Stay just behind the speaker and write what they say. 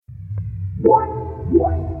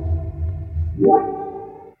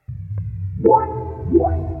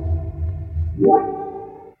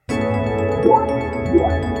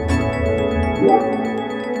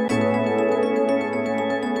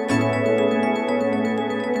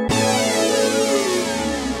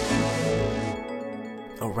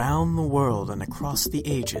Around the world and across the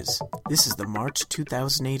ages, this is the March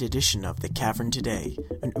 2008 edition of The Cavern Today,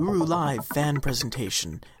 an Uru Live fan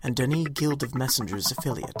presentation and Dani Guild of Messengers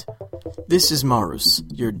affiliate. This is Marus,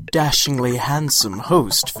 your dashingly handsome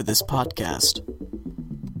host for this podcast.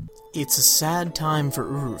 It's a sad time for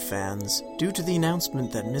Uru fans, due to the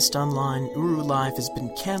announcement that Myst Online Uru Live has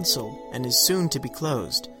been cancelled and is soon to be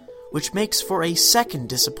closed, which makes for a second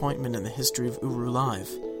disappointment in the history of Uru Live.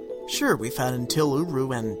 Sure, we've had Until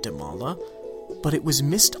Uru and Damala, but it was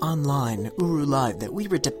Myst Online Uru Live that we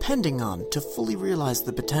were depending on to fully realize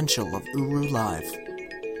the potential of Uru Live.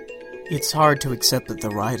 It's hard to accept that the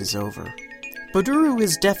ride is over, but Uru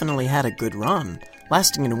has definitely had a good run,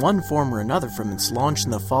 lasting in one form or another from its launch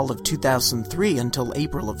in the fall of 2003 until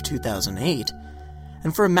April of 2008,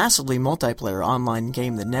 and for a massively multiplayer online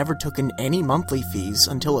game that never took in any monthly fees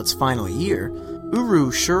until its final year,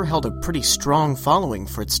 Uru sure held a pretty strong following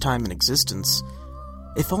for its time in existence.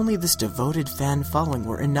 If only this devoted fan following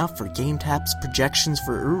were enough for GameTap's projections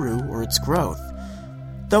for Uru or its growth.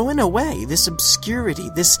 Though in a way, this obscurity,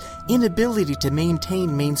 this inability to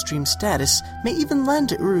maintain mainstream status may even lend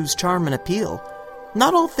to Uru's charm and appeal.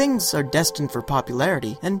 Not all things are destined for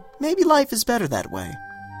popularity, and maybe life is better that way.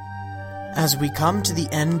 As we come to the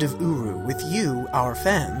end of Uru with you, our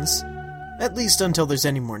fans, at least until there's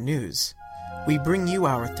any more news, we bring you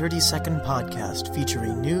our 30-second podcast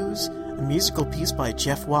featuring news, a musical piece by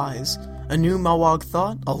Jeff Wise, a new Mawag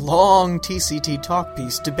thought, a long TCT talk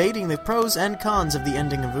piece debating the pros and cons of the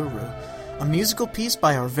ending of Uru, a musical piece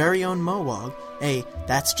by our very own Mawag, a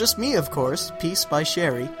That's Just Me, of course, piece by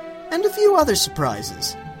Sherry, and a few other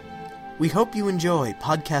surprises. We hope you enjoy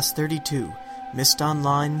Podcast 32, Myst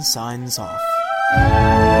Online signs off.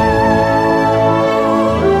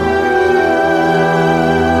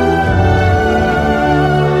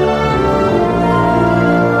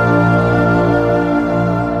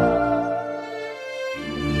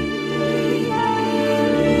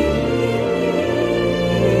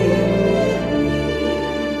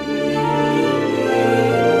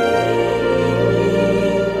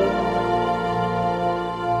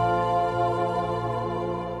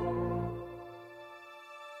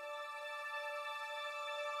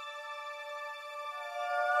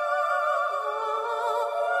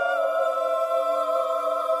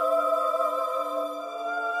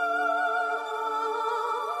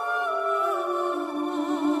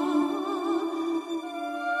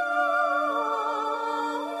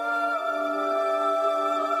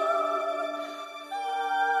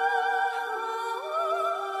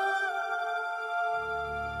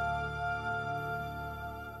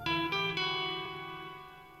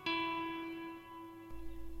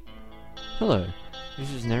 Hello, this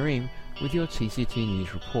is Nareem with your TCT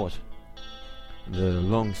News Report. The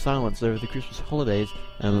long silence over the Christmas holidays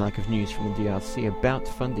and lack of news from the DRC about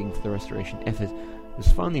funding for the restoration effort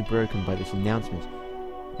was finally broken by this announcement.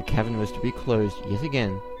 The cavern was to be closed yet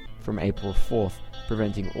again from April 4th,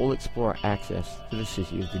 preventing all explorer access to the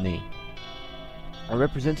city of Denis. A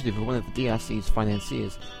representative of one of the DRC's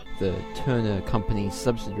financiers, the Turner Company's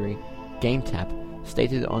subsidiary, GameTap,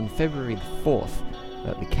 stated on February the 4th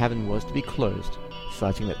that the cavern was to be closed,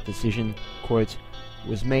 citing that the decision, quote,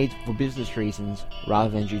 was made for business reasons rather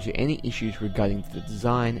than due to any issues regarding the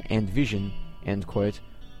design and vision, end quote,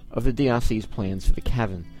 of the DRC's plans for the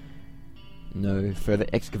cavern. No further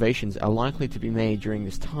excavations are likely to be made during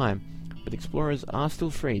this time, but explorers are still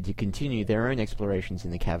free to continue their own explorations in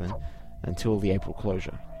the cavern until the April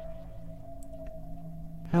closure.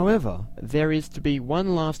 However, there is to be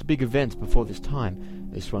one last big event before this time,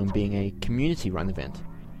 this one being a community-run event.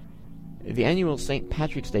 The annual St.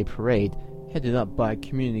 Patrick's Day Parade, headed up by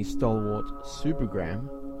community stalwart Supergram,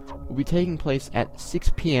 will be taking place at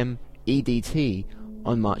 6 p.m. EDT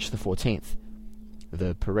on March the 14th.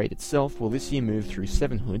 The parade itself will this year move through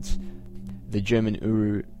 7 hoods, the German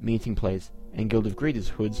Uru Meeting Place and Guild of Greeters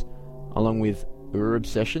hoods, along with Uru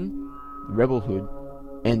Obsession, Rebel Hood,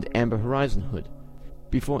 and Amber Horizon Hood,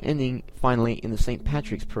 before ending finally in the St.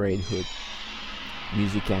 Patrick's Parade Hood.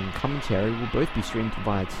 Music and commentary will both be streamed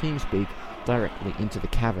via TeamSpeak directly into the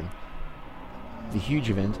cavern. The huge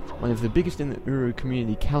event, one of the biggest in the Uru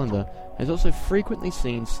community calendar, has also frequently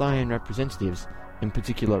seen Cyan representatives, in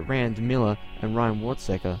particular Rand Miller and Ryan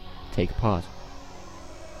Wartsecker, take part.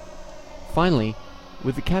 Finally,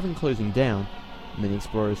 with the cavern closing down, many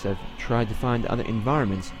explorers have tried to find other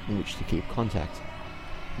environments in which to keep contact.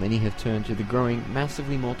 many have turned to the growing,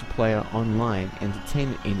 massively multiplayer online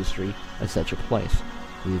entertainment industry as such a place,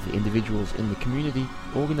 with individuals in the community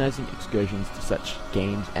organising excursions to such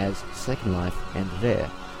games as Second Life and There.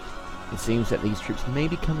 It seems that these trips may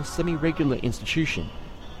become a semi-regular institution.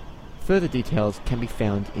 Further details can be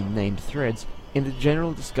found in named threads in the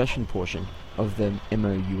general discussion portion of the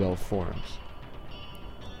MOUL forums.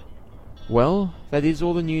 Well, that is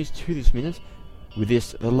all the news to this minute. With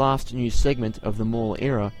this, the last news segment of the mall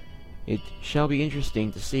era, it shall be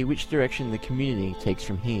interesting to see which direction the community takes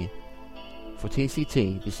from here. For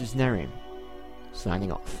TCT, this is Narim,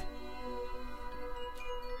 signing off.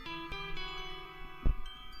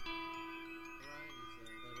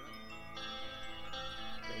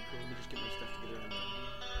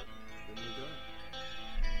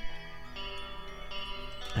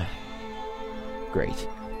 Great.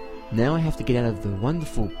 Now I have to get out of the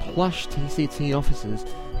wonderful plush TCT offices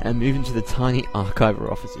and move into the tiny archiver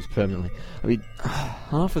offices permanently. I mean,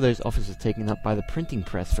 half of those offices are taken up by the printing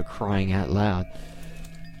press, for crying out loud.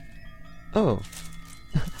 Oh.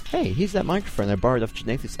 Hey, here's that microphone I borrowed off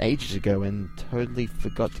Janathus ages ago and totally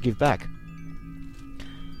forgot to give back.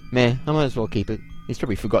 Meh, I might as well keep it. He's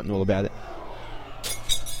probably forgotten all about it.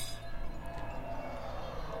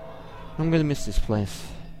 I'm gonna miss this place.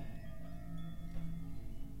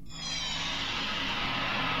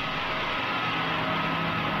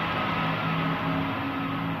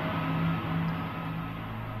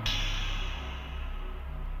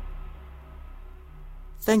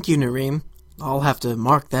 Thank you, Nareem. I'll have to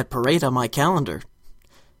mark that parade on my calendar.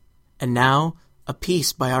 And now, a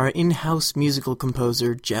piece by our in-house musical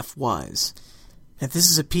composer, Jeff Wise. Now, this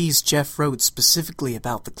is a piece Jeff wrote specifically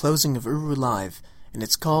about the closing of Uru Live, and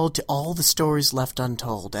it's called To All the Stories Left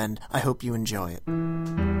Untold, and I hope you enjoy it.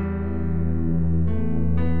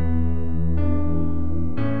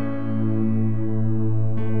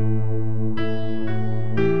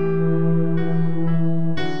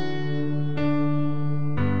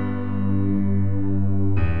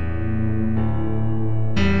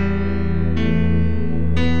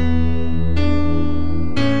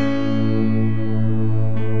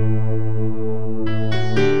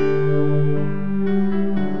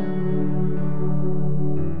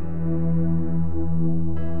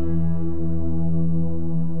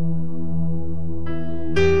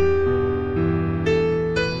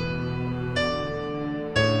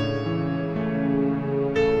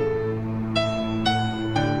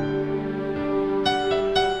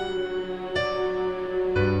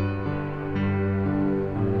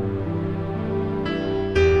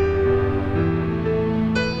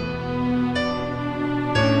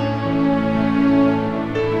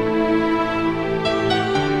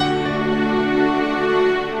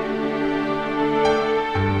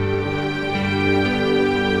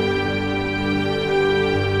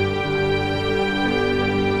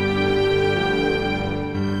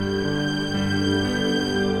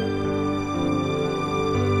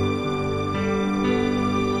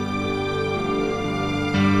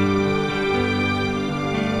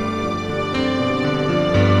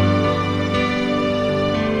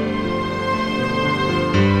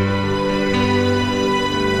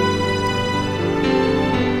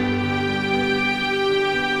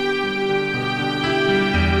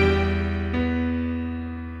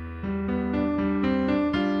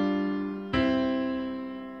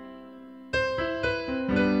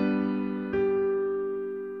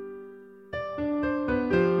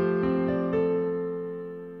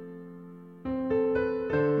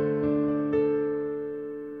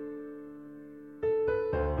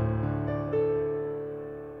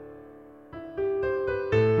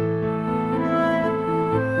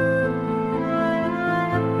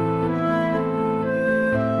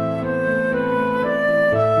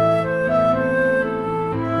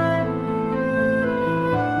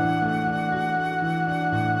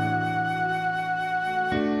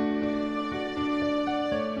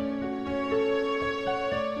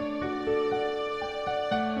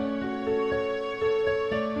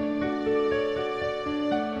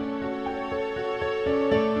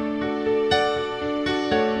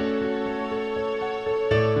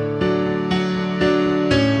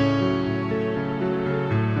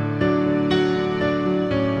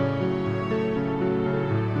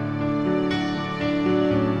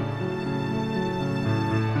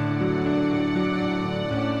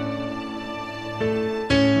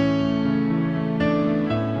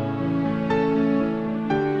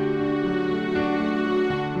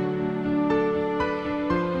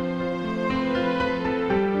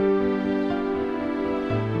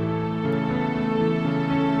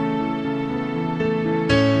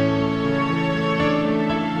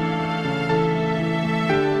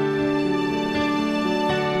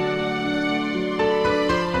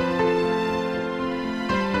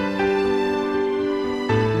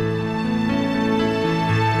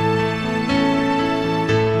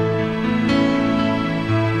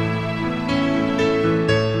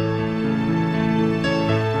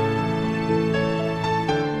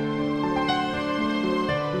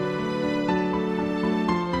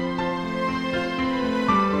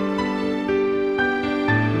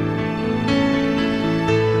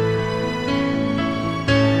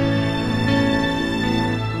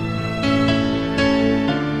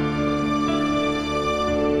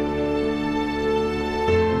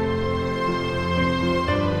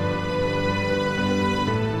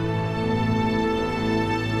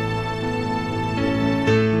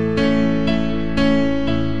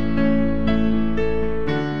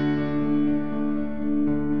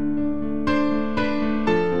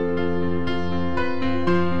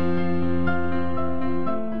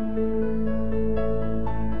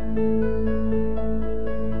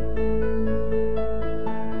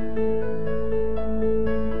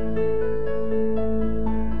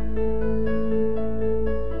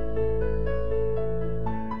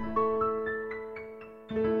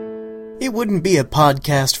 It wouldn't be a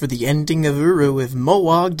podcast for the ending of Uru if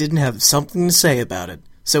Moog didn't have something to say about it.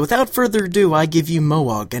 So without further ado, I give you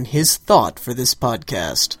Moog and his thought for this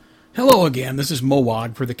podcast. Hello again, this is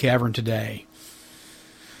Moog for the Cavern Today.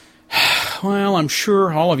 Well, I'm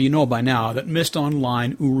sure all of you know by now that Myst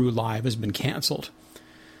Online Uru Live has been cancelled.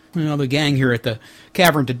 Well, the gang here at the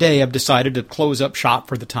Cavern Today have decided to close up shop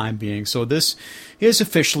for the time being, so this is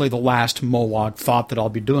officially the last Moog thought that I'll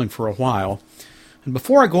be doing for a while. And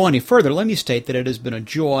before I go any further, let me state that it has been a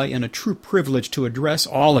joy and a true privilege to address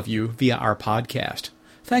all of you via our podcast.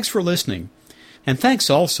 Thanks for listening. And thanks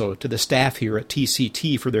also to the staff here at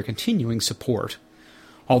TCT for their continuing support.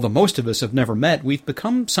 Although most of us have never met, we've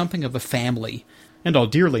become something of a family, and I'll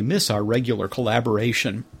dearly miss our regular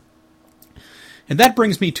collaboration. And that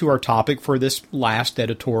brings me to our topic for this last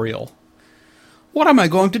editorial. What am I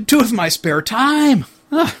going to do with my spare time?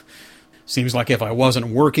 Seems like if I wasn't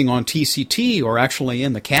working on TCT or actually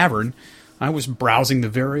in the cavern, I was browsing the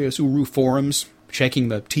various Uru forums, checking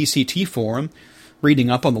the TCT forum, reading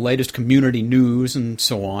up on the latest community news, and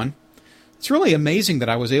so on. It's really amazing that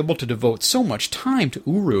I was able to devote so much time to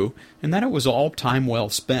Uru, and that it was all time well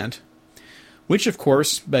spent. Which, of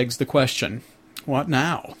course, begs the question, what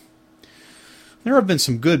now? There have been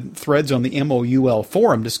some good threads on the MOUL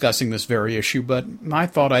forum discussing this very issue, but I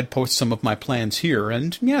thought I'd post some of my plans here,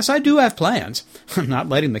 and yes, I do have plans. I'm not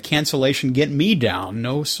letting the cancellation get me down,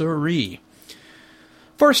 no siree.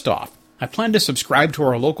 First off, I plan to subscribe to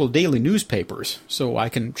our local daily newspapers, so I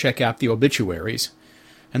can check out the obituaries.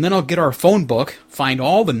 And then I'll get our phone book, find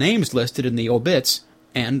all the names listed in the obits,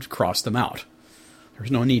 and cross them out. There's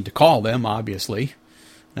no need to call them, obviously.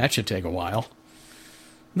 That should take a while.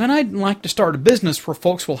 Then I'd like to start a business where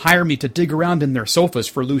folks will hire me to dig around in their sofas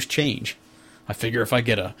for loose change. I figure if I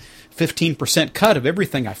get a 15% cut of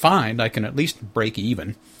everything I find, I can at least break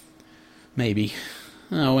even. Maybe.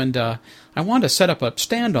 Oh, and I want to set up a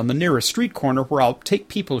stand on the nearest street corner where I'll take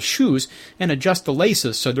people's shoes and adjust the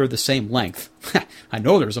laces so they're the same length. I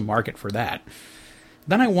know there's a market for that.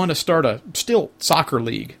 Then I want to start a stilt soccer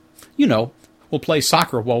league. You know, we'll play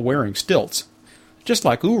soccer while wearing stilts. Just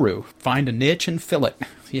like Uru, find a niche and fill it.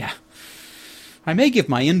 Yeah. I may give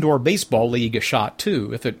my indoor baseball league a shot,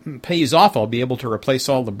 too. If it pays off, I'll be able to replace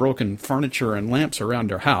all the broken furniture and lamps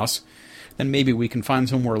around our house. Then maybe we can find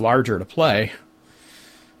somewhere larger to play.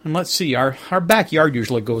 And let's see, our backyard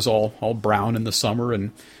usually goes all brown in the summer,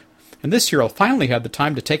 and this year I'll finally have the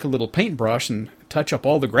time to take a little paintbrush and touch up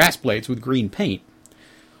all the grass blades with green paint.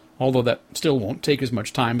 Although that still won't take as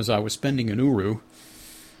much time as I was spending in Uru.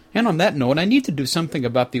 And on that note, I need to do something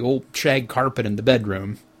about the old shag carpet in the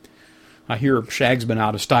bedroom. I hear shag's been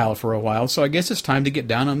out of style for a while, so I guess it's time to get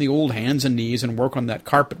down on the old hands and knees and work on that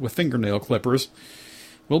carpet with fingernail clippers.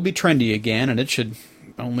 We'll be trendy again, and it should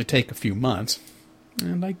only take a few months.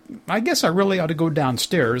 And I guess I really ought to go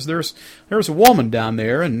downstairs. There's a woman down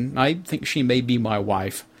there, and I think she may be my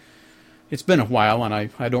wife. It's been a while, and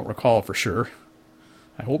I don't recall for sure.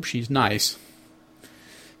 I hope she's nice.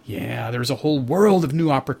 Yeah, there's a whole world of new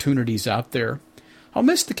opportunities out there. I'll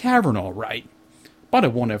miss the cavern all right, but I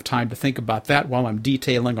won't have time to think about that while I'm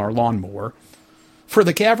detailing our lawnmower. For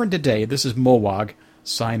the Cavern Today, this is Moog,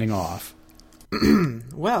 signing off.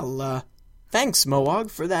 Well, thanks, Moog,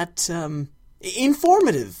 for that,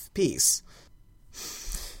 informative piece.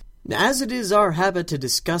 As it is our habit to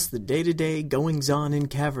discuss the day-to-day goings-on in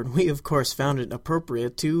Cavern, we of course found it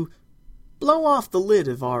appropriate to blow off the lid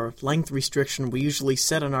of our length restriction we usually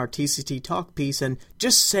set on our TCT talk piece and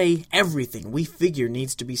just say everything we figure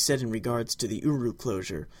needs to be said in regards to the Uru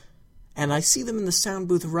closure. And I see them in the sound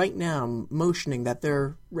booth right now motioning that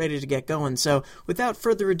they're ready to get going, so without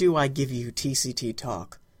further ado I give you TCT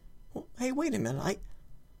talk. Well, hey, wait a minute,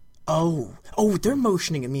 Oh, they're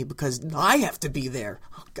motioning at me because I have to be there.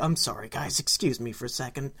 I'm sorry, guys, excuse me for a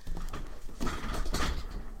second.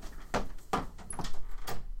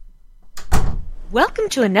 Welcome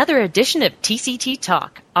to another edition of TCT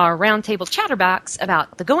Talk, our roundtable chatterbox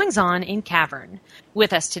about the goings-on in Cavern.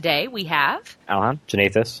 With us today, we have... Alan,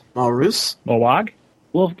 Janathus, Malrus, Moog,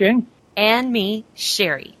 Wolfgang, and me,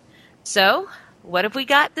 Sherry. So, what have we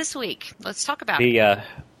got this week? Let's talk about it. The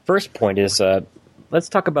first point is, let's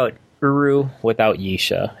talk about Uru without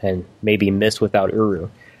Yisha, and maybe Myst without Uru.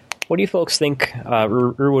 What do you folks think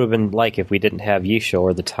Uru would have been like if we didn't have Yisha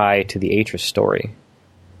or the tie to the Atris story?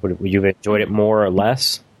 Would you have enjoyed it more or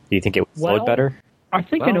less? Do you think it flowed better? I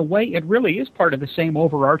think in a way it really is part of the same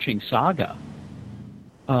overarching saga.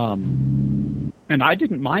 And I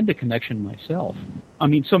didn't mind the connection myself. I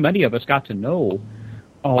mean, so many of us got to know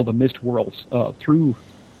all the Myst worlds through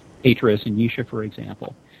Atris and Yisha, for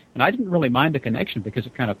example. And I didn't really mind the connection because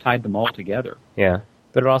it kind of tied them all together. Yeah.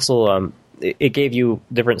 But it also it gave you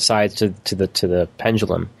different sides to the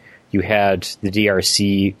pendulum. You had the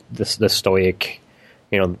DRC, the stoic,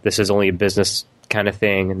 this is only a business kind of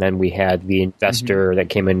thing, and then we had the investor that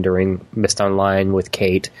came in during Myst Online with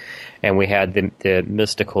Kate, and we had the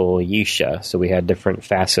mystical Yisha. So we had different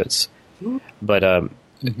facets. But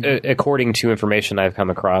according to information I've come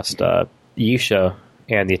across, Yisha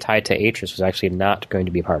and the tie to Atris was actually not going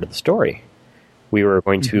to be part of the story. We were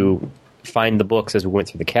going to find the books as we went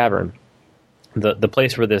through the cavern. The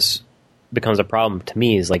place where this becomes a problem to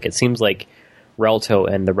me is it seems like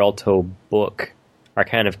Relto and the Relto book are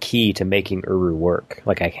kind of key to making Uru work.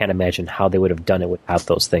 I can't imagine how they would have done it without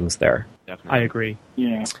those things there. Definitely. I agree.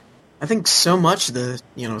 Yeah. I think so much of the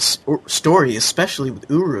story, especially with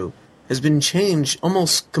Uru, has been changed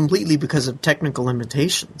almost completely because of technical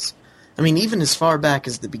limitations. I mean, even as far back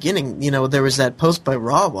as the beginning, there was that post by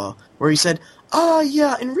Rawa where he said,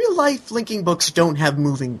 yeah, in real life, linking books don't have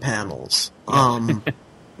moving panels. Yeah.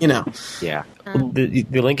 The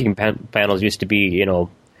linking panels used to be,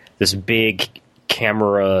 this big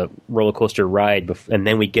camera roller coaster ride, and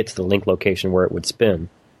then we get to the link location where it would spin.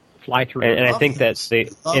 Fly through. And I think that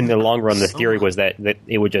in the long run, the theory was that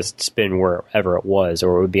it would just spin wherever it was,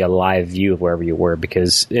 or it would be a live view of wherever you were,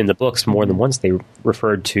 because in the books, more than once, they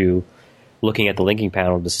referred to looking at the linking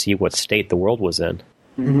panel to see what state the world was in.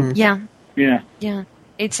 Mm-hmm. Yeah. Yeah. Yeah.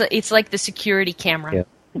 It's like the security camera. Yeah.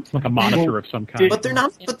 It's like a monitor of some kind. But they're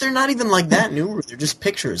not even like that in Uru. They're just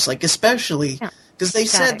pictures. Especially because they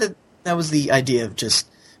said that was the idea of just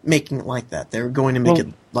making it like that. They were going to make it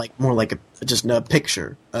more like just a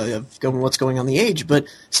picture of what's going on the age. But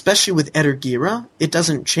especially with Edergira, it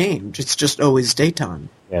doesn't change. It's just always daytime.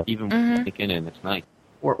 Yeah. Even when you in it's night.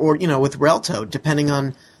 Or with Relto, depending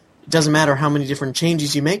on, it doesn't matter how many different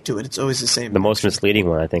changes you make to it, it's always the same. The most misleading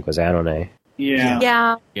one, I think, was Adonai.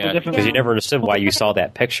 Yeah. Because you never understood why you saw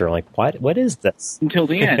that picture. What is this? Until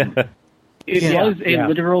the end. It was a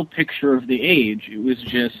literal picture of the age. It was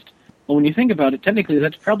just... Well, when you think about it, technically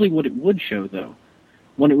that's probably what it would show, though.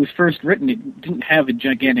 When it was first written, it didn't have a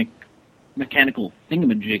gigantic mechanical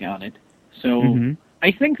thingamajig on it. So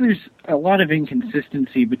I think there's a lot of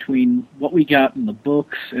inconsistency between what we got in the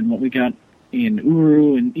books and what we got in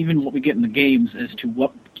Uru, and even what we get in the games as to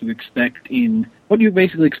what you expect what you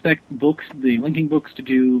basically expect the linking books to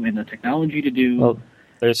do and the technology to do. Well,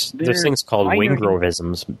 there's things called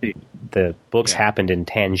Wingrovisms. The books happened in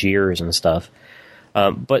Tangiers and stuff.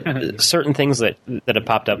 But certain things that have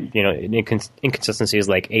popped up, inconsistencies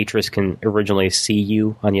like Atris can originally see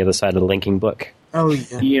you on the other side of the linking book. Oh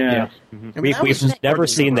yeah. Yeah. We've never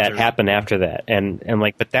seen that happen after that,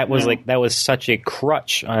 but that was that was such a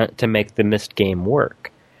crutch to make the Myst game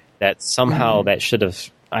work that somehow that should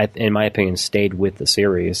have, in my opinion, stayed with the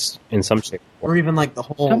series in some shape. Or even the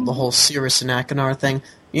whole Cirrus and Akinar thing,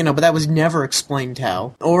 but that was never explained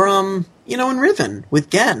how. Or in Riven with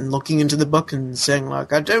Gen looking into the book and saying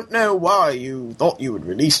I don't know why you thought you would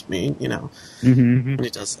release me, when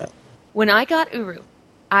it does that. When I got Uru,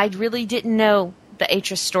 I really didn't know the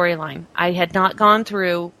Atris storyline. I had not gone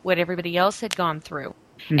through what everybody else had gone through.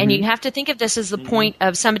 And you have to think of this as the point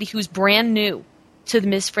of somebody who's brand new to the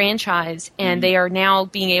Myst franchise, and they are now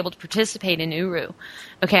being able to participate in Uru.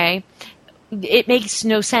 Okay? It makes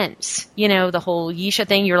no sense. The whole Yisha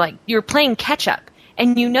thing, you're playing catch-up.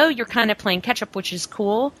 And you're kind of playing catch-up, which is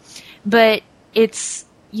cool. But it's,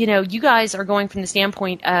 you guys are going from the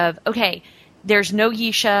standpoint of, okay, there's no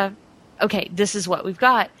Yisha. Okay, this is what we've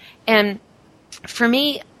got. And for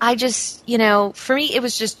me, it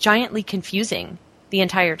was just giantly confusing the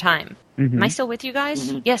entire time. Am I still with you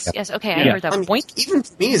guys? Yes. Okay, I heard that point. Even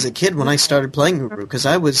for me as a kid when I started playing Uru, because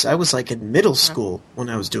I was in middle school when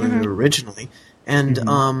I was doing it originally, and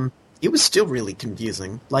it was still really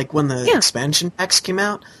confusing. Like when the expansion packs came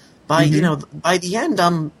out, by the end,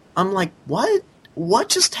 I'm like, what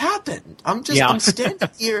just happened? I'm standing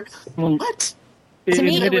here. What? To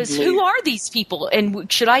me, it was, who are these people,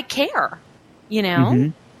 and should I care?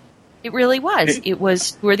 It really was. It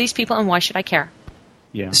was, who are these people, and why should I care?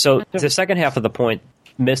 Yeah. So the second half of the point,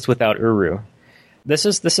 Myst without Uru. This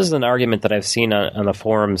is an argument that I've seen on the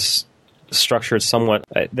forums structured somewhat.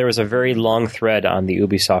 There was a very long thread on the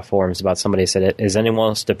Ubisoft forums about somebody said, is anyone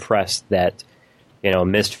else depressed that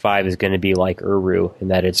Myst 5 is going to be like Uru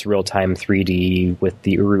and that it's real-time 3D with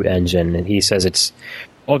the Uru engine? And he says it's...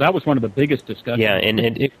 Oh, that was one of the biggest discussions. Yeah, and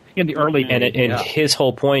in the early days. And his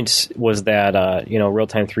whole point was that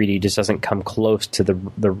real-time 3D just doesn't come close to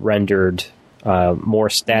the rendered, more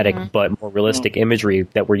static but more realistic imagery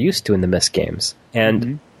that we're used to in the Myst games.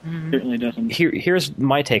 And certainly doesn't. Here's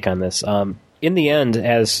my take on this. In the end,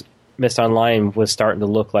 as Myst Online was starting to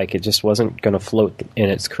look like it just wasn't going to float in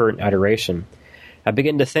its current iteration, I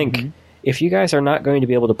begin to think, if you guys are not going to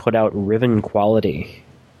be able to put out Riven quality,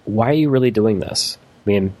 why are you really doing this? I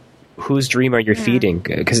mean, whose dream are you feeding?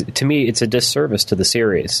 Because to me, it's a disservice to the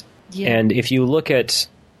series. Yeah. And if you look at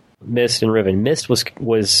Myst and Riven, Myst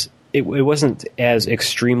it wasn't as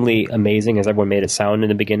extremely amazing as everyone made it sound in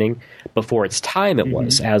the beginning. Before its time, it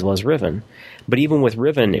was, as was Riven. But even with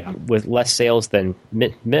Riven, with less sales than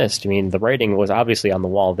Myst, I mean, the writing was obviously on the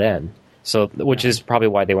wall then. So, which is probably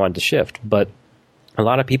why they wanted to shift. But a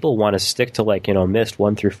lot of people want to stick to, like, Myst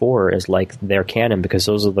 1 through 4 as like their canon, because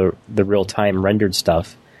those are the real time rendered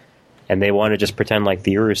stuff, and they want to just pretend like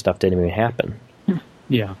the Uru stuff didn't even happen.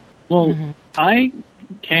 Yeah. Well, I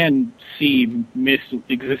can see Myst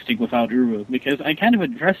existing without Uru, because I kind of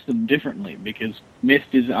address them differently, because Myst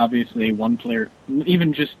is obviously a one-player,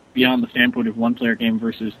 even just beyond the standpoint of one-player game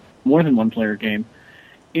versus more than one-player game.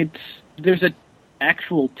 There's an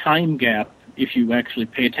actual time gap if you actually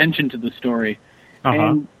pay attention to the story,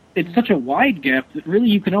 and it's such a wide gap that really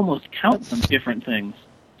you can almost count some different things.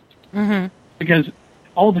 Because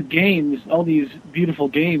all the games, all these beautiful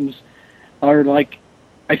games, are like,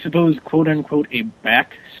 I suppose, quote-unquote, a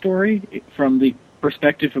backstory from the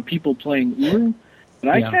perspective of people playing Uru. But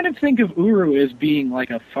I kind of think of Uru as being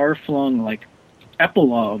like a far-flung, like,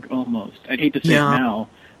 epilogue, almost. I hate to say it now,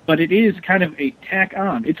 but it is kind of a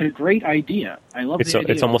tack-on. It's a great idea. I love the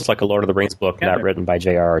idea. It's almost like a Lord of the Rings book, not written by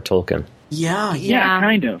J.R.R. Tolkien. Yeah,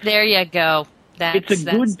 kind of. There you go. It's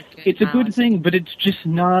a good thing, but it's just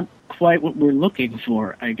not quite what we're looking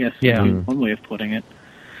for, I guess, would be one way of putting it.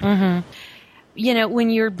 When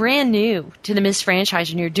you're brand new to the Myst franchise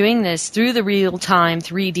and you're doing this through the real-time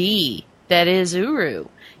 3D that is Uru,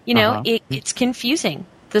 it's confusing.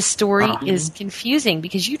 The story is confusing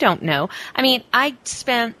because you don't know. I mean, I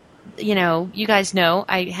spent, you guys know,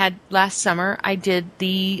 last summer, I did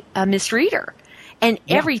the Myst Reader. And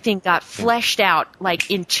everything got fleshed out,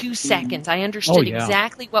 like, in 2 seconds. I understood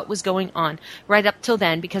exactly what was going on right up till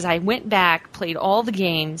then, because I went back, played all the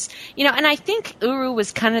games, and I think Uru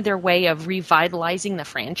was kind of their way of revitalizing the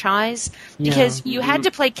franchise, because you had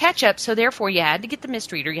to play catch-up, so therefore you had to get the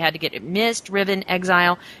Myst Reader, you had to get Myst, Riven,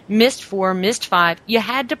 Exile, Myst 4, Myst 5. You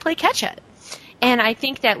had to play catch-up. And I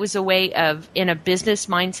think that was a way of, in a business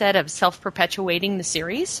mindset, of self-perpetuating the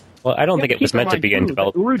series. Well, I don't think it was meant to be in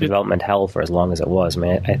development hell for as long as it was. I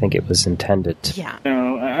mean, I think it was intended. Yeah.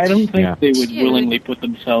 No, I don't think they would willingly put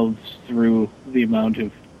themselves through the amount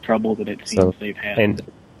of trouble that it seems they've had.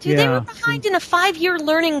 They were behind in a 5-year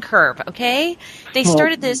learning curve, okay? They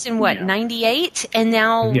started this in, 98? And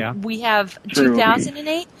now we have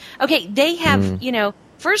 2008? Okay, they have,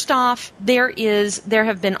 first off, there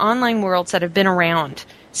have been online worlds that have been around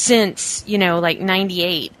since,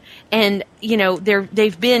 98. And,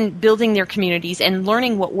 they've been building their communities and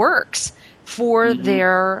learning what works for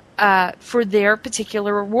their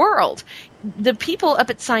particular world. The people up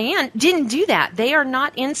at Cyan didn't do that. They are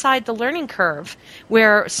not inside the learning curve,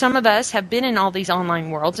 where some of us have been in all these online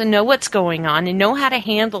worlds and know what's going on and know how to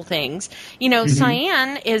handle things.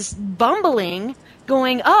 Cyan is bumbling,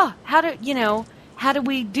 going, how do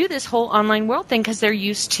we do this whole online world thing? Because they're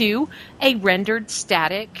used to a rendered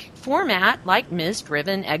static format like Myst,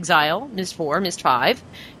 Riven, Exile, Myst 4, Myst 5.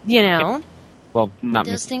 Well, not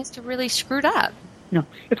those things are really screwed up. No,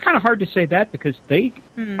 it's kind of hard to say that, because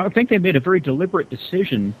I think they made a very deliberate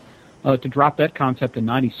decision to drop that concept in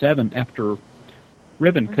 '97 after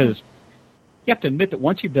Riven, because you have to admit that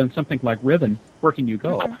once you've done something like Riven, where can you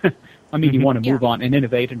go? I mean, you want to move on and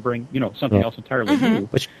innovate and bring, something else entirely new,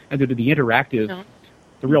 and to do the interactive,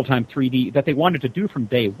 the real-time 3D that they wanted to do from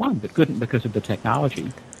day one, but couldn't because of the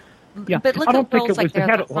technology. Yeah, but look, I don't think it was. They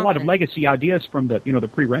had a lot of legacy ideas from the, the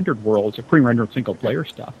pre-rendered worlds, the pre-rendered single-player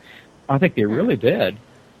stuff. I think they really did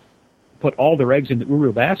put all their eggs in the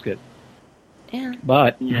Uru basket. Yeah.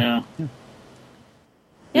 But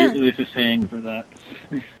there's a saying for that.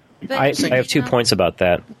 I have 2 points about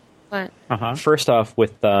that. What? First off,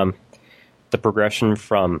 with the progression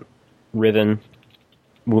from Riven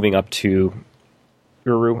moving up to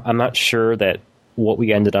Uru, I'm not sure that what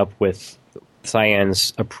we ended up with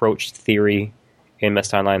Cyan's approach theory in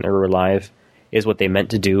Myst Online and Uru Live is what they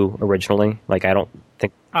meant to do originally. Like, I don't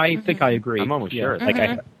think... I think I agree. I'm almost sure.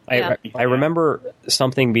 Like, I remember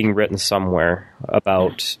something being written somewhere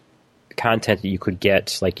about content that you could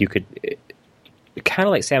get, like you could... Kind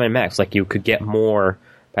of like Sam and Max, like you could get more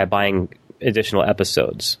by buying additional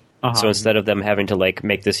episodes. So instead of them having to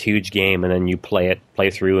make this huge game and then you play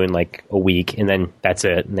through in like a week and then that's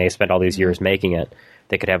it, and they spent all these years making it,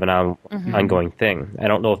 they could have an ongoing thing. I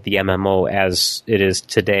don't know if the MMO as it is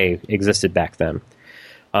today existed back then.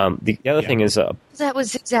 The other thing is, that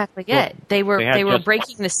was exactly it. They were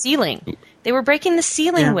breaking the ceiling. They were breaking the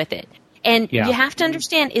ceiling with it. And you have to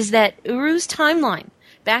understand is that Uru's timeline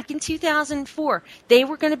back in 2004, they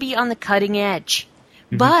were going to be on the cutting edge,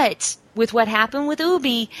 but with what happened with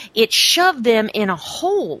Ubi, it shoved them in a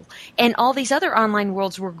hole, and all these other online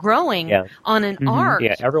worlds were growing on an arc.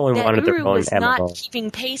 Yeah, everyone wanted their Uru own was MMO. not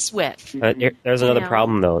keeping pace with. There's another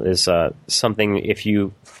problem, though, is something, if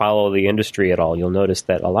you follow the industry at all, you'll notice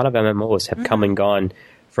that a lot of MMOs have come and gone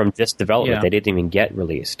from just development. Yeah. They didn't even get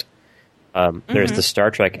released. There's the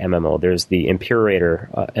Star Trek MMO. There's the Imperator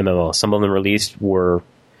MMO. Some of them released were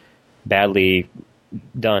badly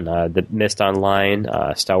done. The Myst Online,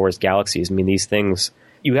 Star Wars Galaxies. I mean, these things,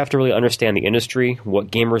 you have to really understand the industry, what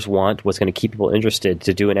gamers want, what's going to keep people interested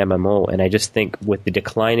to do an MMO. And I just think with the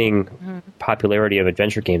declining popularity of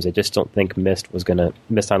adventure games, I just don't think Myst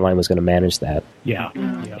Online was going to manage that. Yeah.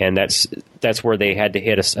 And that's where they had to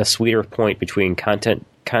hit a sweeter point between content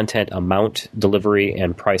amount, delivery,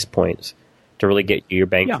 and price points to really get your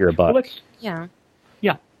bang for your buck. Well,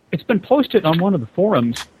 it's been posted on one of the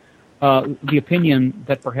forums, the opinion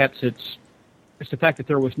that perhaps it's the fact that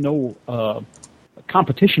there was no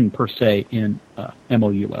competition per se in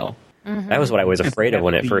MOUL. That was what I was afraid of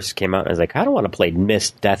when it first came out. I was like, I don't want to play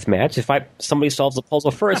Myst Deathmatch. If somebody solves the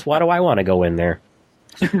puzzle first, why do I want to go in there?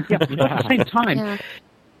 At the same time,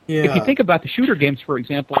 if you think about the shooter games, for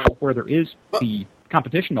example, where there is the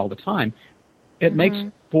competition all the time, it makes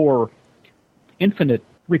for infinite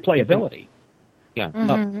replayability.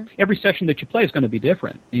 Every session that you play is going to be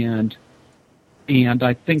different, and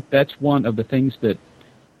I think that's one of the things that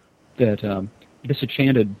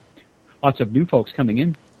disenchanted lots of new folks coming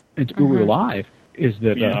into Uru Live is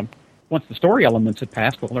that once the story elements had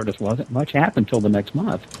passed, well, there just wasn't much happen until the next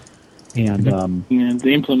month, and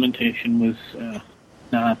the implementation was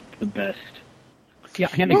not the best. Yeah,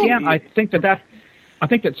 and again, I think that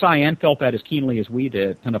Cyan felt that as keenly as we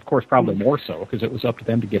did, and of course, probably more so because it was up to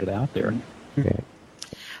them to get it out there.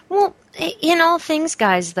 Well, in all things,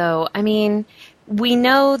 guys, though, I mean, we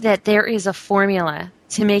know that there is a formula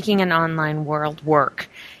to making an online world work.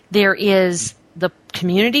 There is the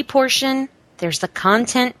community portion, there's the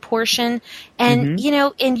content portion, and,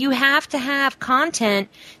 and you have to have content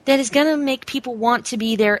that is going to make people want to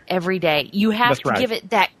be there every day. You have to give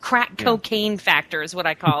it that crack cocaine factor is what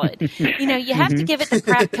I call it. You have to give it the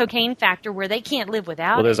crack cocaine factor where they can't live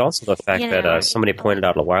without it. Well, there's also the fact that somebody pointed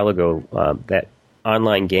out a while ago that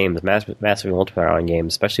online games, massive multiplayer online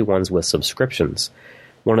games, especially ones with subscriptions,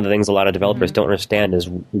 one of the things a lot of developers don't understand is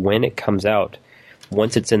when it comes out,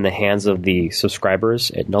 once it's in the hands of the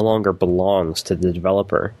subscribers, it no longer belongs to the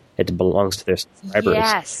developer. It belongs to their subscribers.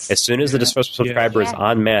 Yes. As soon as the subscribers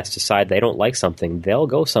en masse decide they don't like something, they'll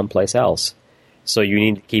go someplace else. So you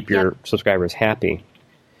need to keep your subscribers happy.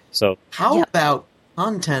 So how about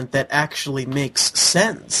content that actually makes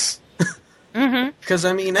sense? Because,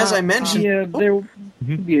 I mean, as I mentioned... there would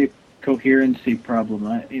be a coherency problem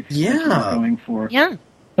if that's what I'm going for. Yeah.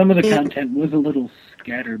 Some of the content was a little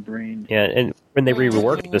scatterbrained. Yeah, and when they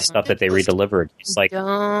reworked the stuff that they redelivered, it's like...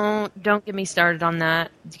 Don't get me started on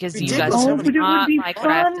that, because you guys but don't it would be like what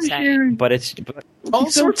I have to say. But it's... all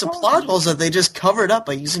sorts of plot holes that they just covered up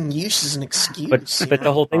by using use as an excuse. But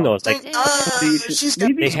the whole thing, though, is like...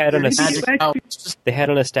 They had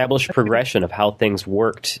an established progression of how things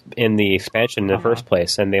worked in the expansion in the first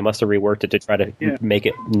place, and they must have reworked it to try to make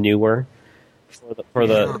it newer for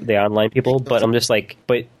the online people. But I'm just like,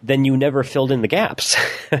 but then you never filled in the gaps.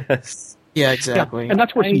 Yeah, exactly. Yeah. And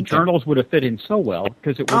that's where some journals would have fit in so well,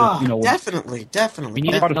 because it would have, definitely. We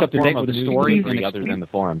need to brought us up to date with the story other than the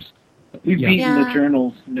forums. We've beaten the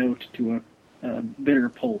journal's note to a bitter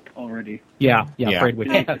pulp already. Afraid we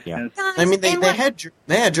have. I mean, they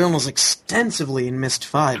had journals extensively in Myst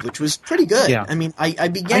 5, which was pretty good. Yeah. I mean, I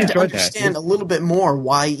began to understand a little bit more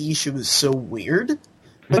why Isha was so weird.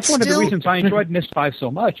 That's one of the reasons I enjoyed Myst 5 so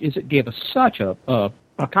much, is it gave us such a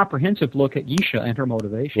comprehensive look at Isha and her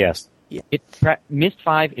motivation. Yes. Myst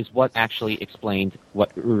 5 is what actually explained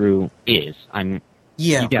what Uru is.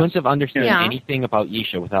 You couldn't have understood anything about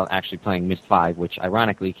Isha without actually playing Myst 5, which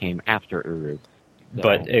ironically came after Uru. So.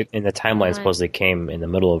 But in the timeline, supposedly came in the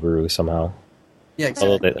middle of Uru somehow. Yeah,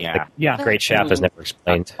 exactly. The Great Shaft is never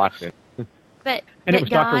explained. And it was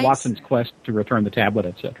Dr. Watson's quest to return the tablet,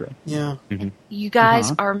 etc. Yeah. You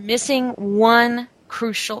guys are missing one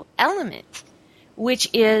crucial element, which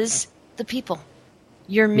is the people.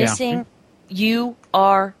 You're missing you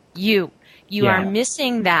are you. You are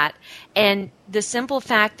missing that. And the simple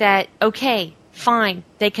fact that, okay, fine.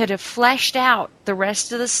 They could have fleshed out the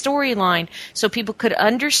rest of the storyline so people could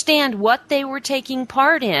understand what they were taking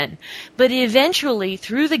part in. But eventually,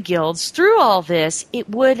 through the guilds, through all this, it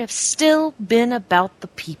would have still been about the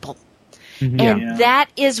people. And that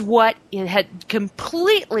is what it had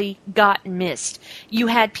completely got missed. You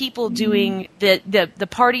had people doing the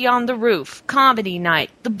party on the roof, comedy night,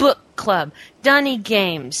 the book club, Dunny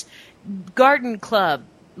games, garden club,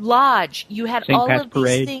 lodge. You had St. all Pat's of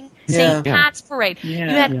Parade. these things. St. Pat's Parade. You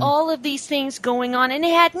had all of these things going on, and it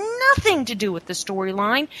had nothing to do with the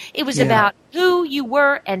storyline. It was about who you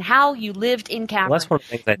were and how you lived in Cavern. Well, that's one of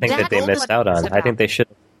the things I think that they missed out on. I think they should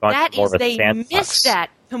have gone more of a they sandbox. missed that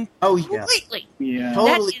completely.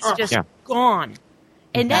 That is just gone.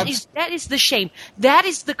 And that is the shame. That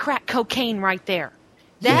is the crack cocaine right there.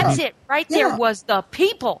 That's it. Right there was the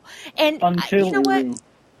people. And you know what?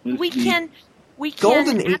 We can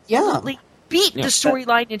absolutely beat the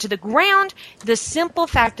storyline into the ground. The simple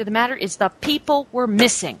fact of the matter is the people were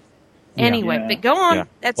missing. Anyway, but go on.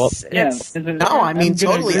 Totally.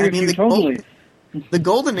 The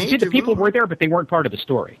golden age. The people were there, but they weren't part of the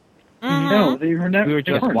story. No, they were not. We were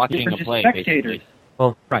just watching a play, spectators. basically.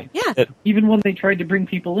 Well, right. Yeah. Even when they tried to bring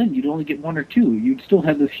people in, you'd only get one or two. You'd still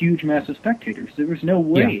have this huge mass of spectators. There was no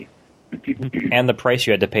way that people. And the price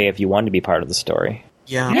you had to pay if you wanted to be part of the story.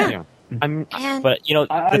 But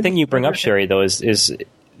the thing you bring up, Sherry, though, is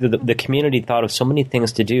the community thought of so many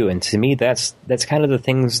things to do, and to me, that's kind of the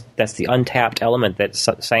things. That's the untapped element that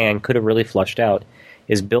Cyan could have really flushed out.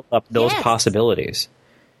 Is built up those possibilities.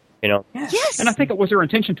 Yes. And I think it was their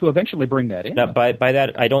intention to eventually bring that in. Now, by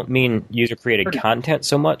that, I don't mean user-created content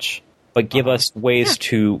so much, but give us ways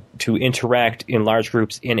to interact in large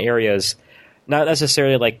groups in areas, not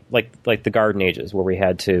necessarily like the Garden Ages, where we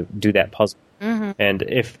had to do that puzzle. And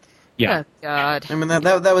if... Oh, God. I mean,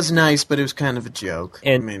 that was nice, but it was kind of a joke.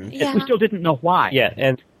 And, we still didn't know why. Yeah,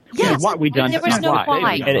 and... what we done. There was no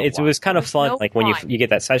why. And it was kind of fun, when you get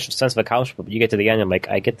that sense of accomplishment, but you get to the end, and I'm like,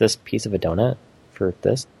 I get this piece of a donut for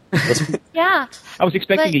this? Yeah. I was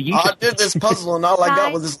expecting I did this puzzle, and all I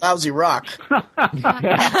got was this lousy rock.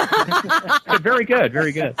 Very good,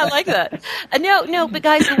 very good. I like that. No, but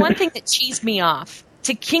guys, the one thing that cheesed me off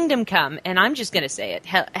to Kingdom Come, and I'm just going to say it,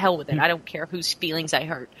 hell with it, I don't care whose feelings I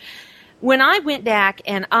hurt. When I went back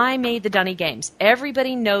and I made the Dunny games,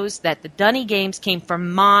 everybody knows that the Dunny games came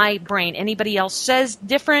from my brain. Anybody else says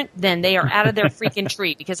different, then they are out of their freaking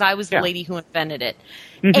tree, because I was the lady who invented it.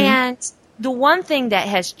 And the one thing that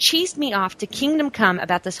has cheesed me off to Kingdom Come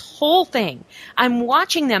about this whole thing, I'm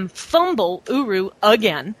watching them fumble Uru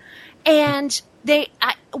again, and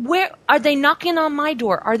where are they knocking on my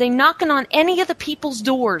door? Are they knocking on any of the people's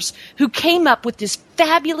doors who came up with this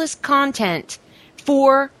fabulous content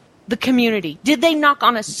for the community? Did they knock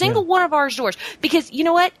on a single one of our doors? Because you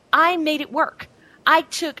know what? I made it work. I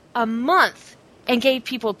took a month and gave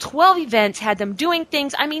people 12 events, had them doing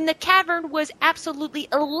things. I mean, the cavern was absolutely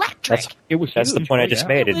electric. That's the point I just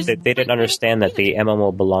made. They didn't understand that the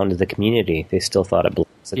MMO belonged to the community. They still thought it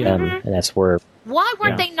belonged to them, and that's where... Why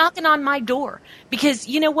weren't they knocking on my door? Because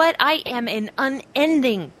you know what? I am an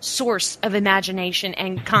unending source of imagination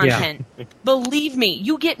and content. Believe me,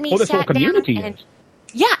 you get me sat down and...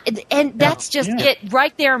 Yeah, and that's just it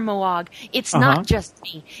right there, Moog. It's not just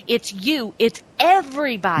me. It's you. It's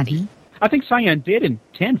everybody. I think Cyan did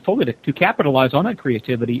intend fully to capitalize on that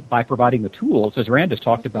creativity by providing the tools, as Rand has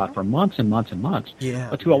talked about for months and months and months,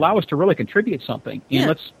 to allow us to really contribute something.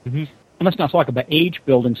 And let's not talk about age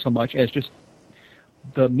building so much as just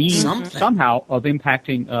the means somehow of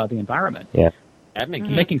impacting the environment. Yeah.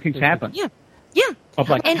 Making things happen. Yeah. Of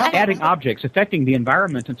adding objects, affecting the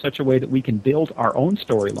environment in such a way that we can build our own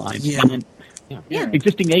storyline.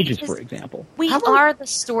 Existing ages, for example. We are the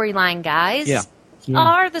storyline, guys. We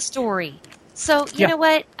are the story. So, you know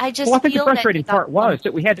what? I just I think feel the frustrating that part was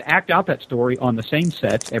that we had to act out that story on the same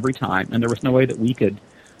sets every time, and there was no way that we could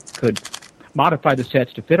modify the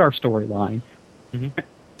sets to fit our storyline.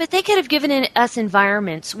 But they could have given us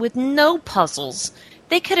environments with no puzzles.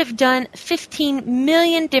 They could have done 15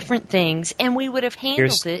 million different things, and we would have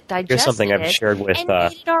handled it, digested Here's something I've shared with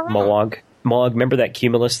Moog. Moog, remember that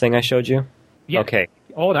Cumulus thing I showed you? Yeah. Okay.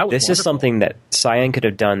 Oh, that was This wonderful. is something that Cyan could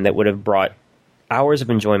have done that would have brought hours of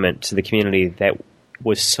enjoyment to the community that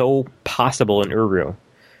was so possible in Uru.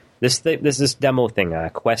 This demo thing,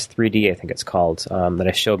 Quest 3D, I think it's called, that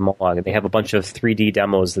I showed Moog. They have a bunch of 3D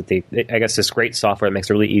demos that I guess this great software that makes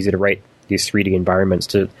it really easy to write these 3D environments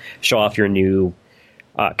to show off your new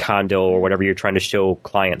condo or whatever you're trying to show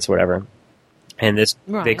clients or whatever. And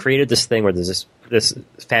they created this thing where there's this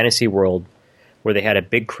fantasy world where they had a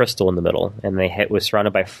big crystal in the middle, and it was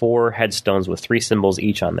surrounded by 4 headstones with 3 symbols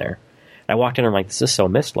each on there. I walked in and I'm like, this is so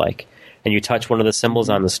Myst-like. And you touch one of the symbols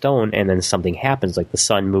on the stone, and then something happens, like the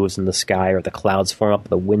sun moves in the sky, or the clouds form up,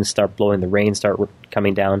 the winds start blowing, the rain start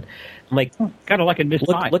coming down. I'm like, kind of like in Myst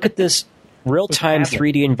 5. Look at this real-time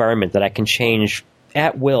 3D environment that I can change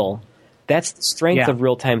at will. That's the strength of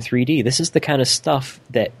real-time 3D. This is the kind of stuff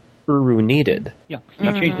that Uru needed. Yeah,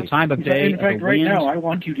 you change the time of day. In fact, right now, I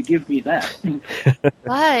want you to give me that.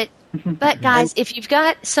 But guys, if you've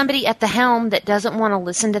got somebody at the helm that doesn't want to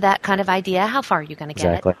listen to that kind of idea, how far are you going to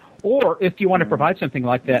get it? Or if you want to provide something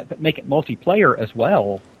like that, but make it multiplayer as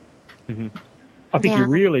well, I think you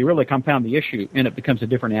really, really compound the issue, and it becomes a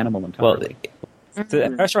different animal entirely. Well,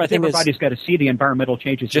 the pressure, I think, everybody's got to see the environmental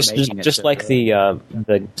changes. Just like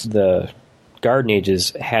the Garden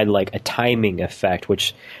Ages had like a timing effect,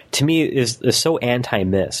 which to me is so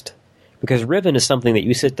anti-Myst, because Riven is something that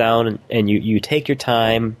you sit down and you take your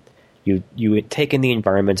time, you take in the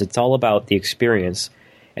environments. It's all about the experience,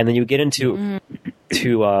 and then you get into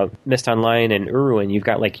Myst Online and Uru, and you've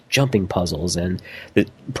got like jumping puzzles and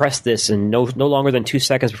press this and no longer than 2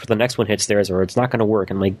 seconds before the next one hits theirs, or it's not going to work.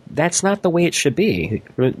 And like, that's not the way it should be.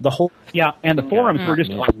 The whole and the forums were just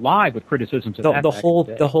live with criticisms of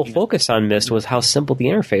the whole focus on Myst was how simple the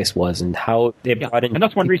interface was and how they brought in. And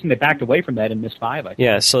that's one reason they backed away from that in Myst 5. I think.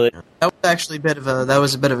 Yeah, so that was actually a bit of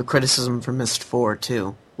a criticism for Myst 4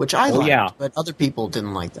 too, which I liked, but other people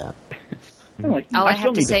didn't like that. All I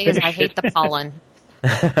have to say is I hate the pollen.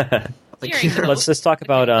 Let's just talk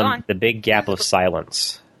about the big gap of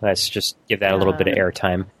silence. Let's just give that a little bit of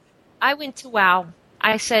airtime. I went to WoW.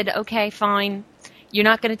 I said, okay, fine. You're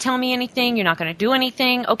not going to tell me anything. You're not going to do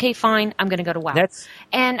anything. Okay, fine. I'm going to go to WoW.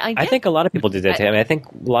 I think a lot of people did that. I think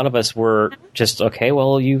a lot of us were just, okay,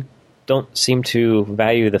 well, you don't seem to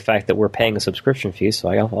value the fact that we're paying a subscription fee, so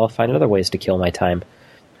I'll find other ways to kill my time.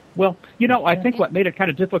 Well, I think what made it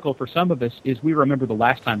kind of difficult for some of us is we remember the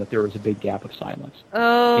last time that there was a big gap of silence.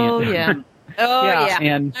 Yeah.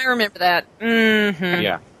 And I remember that. Mm-hmm.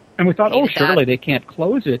 Yeah. And we thought, surely they can't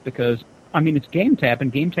close it because, it's GameTap,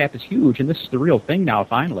 and GameTap is huge, and this is the real thing now,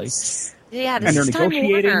 finally. Yeah, and they're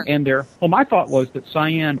negotiating, and my thought was that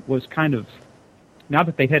Cyan was kind of, now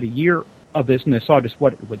that they had a year of this and they saw just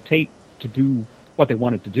what it would take to do what they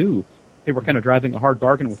wanted to do, they were kind of driving a hard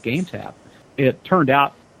bargain with GameTap. It turned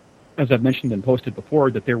out, as I've mentioned and posted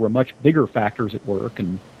before, that there were much bigger factors at work.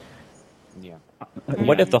 And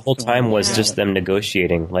what if the whole time was just them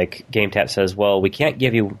negotiating? Like GameTap says, well, we can't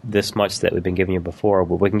give you this much that we've been giving you before,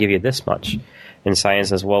 but we can give you this much. And Cyan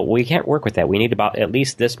says, well, we can't work with that. We need about at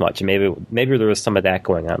least this much. And maybe there was some of that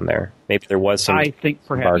going on there. Maybe there was some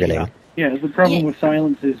bargaining. Yeah, the problem with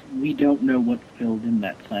silence is we don't know what's filled in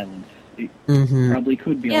that silence. It probably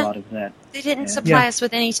could be a lot of that. They didn't supply us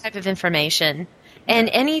with any type of information. And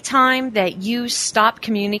any time that you stop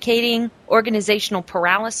communicating, organizational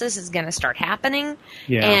paralysis is going to start happening,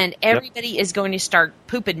 and everybody is going to start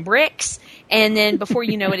pooping bricks, and then before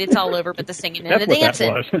you know it, it's all over but the singing and the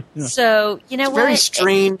dancing. So, it's a very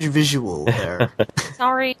strange visual there.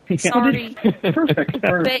 Sorry. Perfect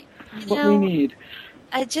for what we need.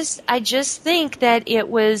 I just think that it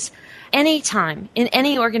was any time in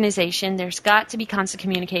any organization, there's got to be constant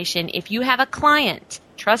communication. If you have a client,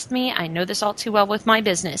 trust me, I know this all too well with my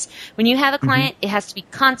business. When you have a client, it has to be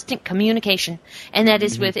constant communication. And that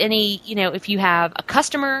is with any, if you have a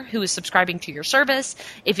customer who is subscribing to your service,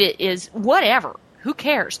 if it is whatever, who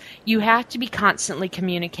cares? You have to be constantly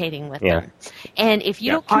communicating with them. And if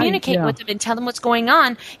you don't communicate with them and tell them what's going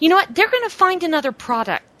on, you know what? They're going to find another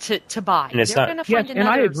product to buy. And it's They're going to find another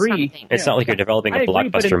and I agree. something. It's not like you're developing a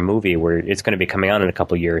blockbuster movie where it's going to be coming out in a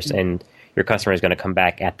couple of years, and your customer is going to come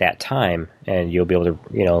back at that time, and you'll be able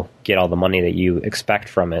to, get all the money that you expect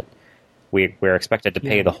from it. We're expected to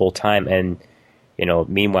pay the whole time, and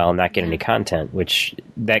meanwhile not get any content, which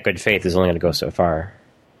that good faith is only going to go so far.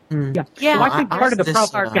 Yeah. Well, I think part of the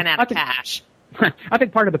problem. I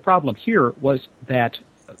think part of the problem here was that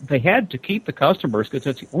they had to keep the customers because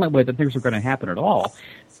that's the only way that things are going to happen at all.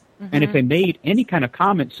 And if they made any kind of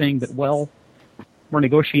comment saying that, well, we're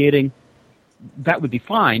negotiating, that would be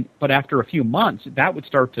fine. But after a few months, people would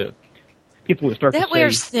start to say that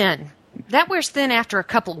wears thin. That wears thin after a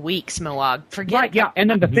couple of weeks, Moag. Forget it. And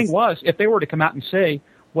then the thing was, if they were to come out and say,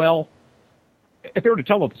 well, if they were to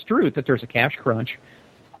tell us the truth that there's a cash crunch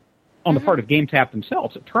on the part of GameTap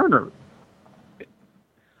themselves, Turner's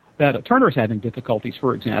having difficulties,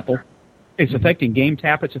 for example. It's affecting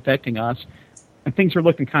GameTap, it's affecting us, and things are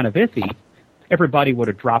looking kind of iffy. Everybody would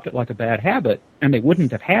have dropped it like a bad habit, and they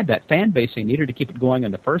wouldn't have had that fan base they needed to keep it going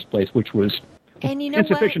in the first place, which was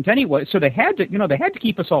insufficient anyway. So they had to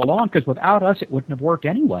keep us all on because without us, it wouldn't have worked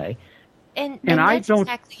anyway. And that's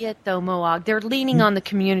exactly it, though, Moog. They're leaning on the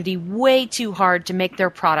community way too hard to make their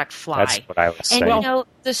product fly. That's what I was saying. And,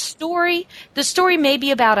 the story may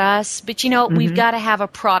be about us, but, we've got to have a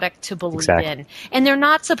product to believe in. And they're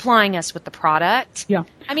not supplying us with the product. Yeah.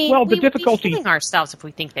 I mean, we would be fooling ourselves if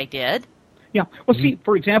we think they did. Yeah. Well, see,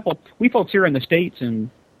 for example, we folks here in the States and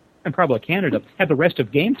probably Canada had the rest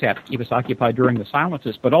of GameTap keep us occupied during the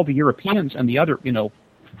silences, but all the Europeans and the other, they not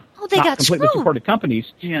got completely screwed. supported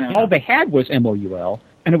companies, all they had was MOUL,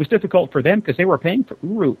 and it was difficult for them because they were paying for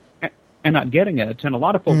Uru and not getting it, and a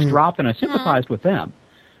lot of folks dropped, and I sympathized with them.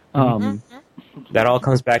 That all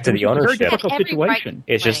comes back to the ownership. It's a very difficult situation.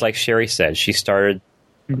 It's just like Sherry said. She started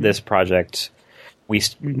this project.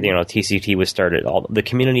 TCT was started. The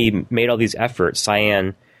community made all these efforts.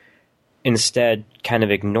 Cyan instead kind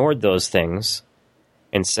of ignored those things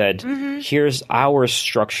and said, here's our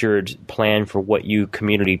structured plan for what you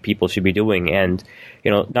community people should be doing. And,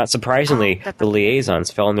 not surprisingly, the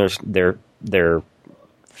liaisons fell on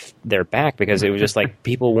their back because it was just like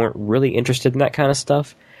people weren't really interested in that kind of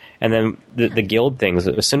stuff. And then the guild things,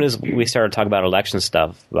 as soon as we started talking about election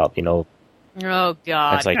stuff, about, oh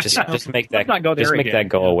God! It's like just make that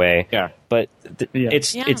go away. Yeah. But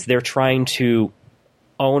it's they're trying to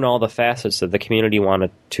own all the facets that the community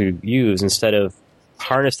wanted to use instead of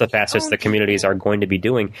harness the facets the communities are going to be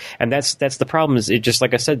doing. And that's the problem. Is it just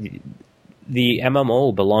like I said, the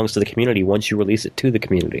MMO belongs to the community once you release it to the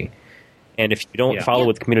community. And if you don't follow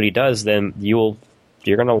what the community does, then you're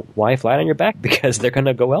going to lie flat on your back because they're going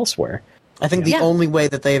to go elsewhere. I think the only way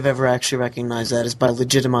that they've ever actually recognized that is by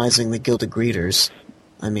legitimizing the Guild of Greeters.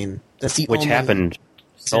 I mean, that's the which happened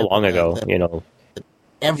so long ago,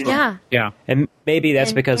 Ever. Yeah. And maybe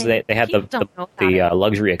that's because they had the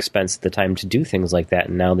luxury expense at the time to do things like that,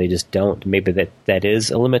 and now they just don't. Maybe that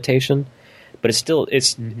is a limitation. But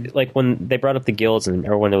it's like when they brought up the guilds and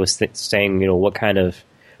everyone was saying, what kind of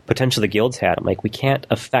potential the guilds had. I'm like, we can't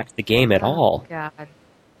affect the game at all. God.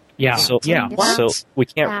 Yeah. So we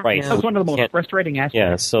can't write. That was one of the most frustrating aspects.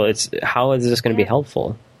 Yeah. So how is this going to be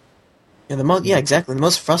helpful? Yeah, exactly. The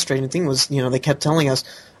most frustrating thing was, they kept telling us,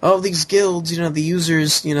 these guilds, the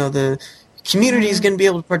users, the community is going to be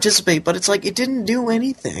able to participate, but it's like it didn't do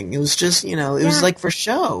anything. It was just, it was like for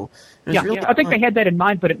show. I think they had that in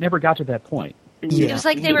mind, but it never got to that point. It was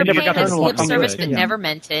like they were paying us lip service, but never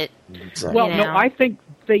meant it. Exactly. Well, no, I think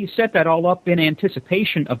they set that all up in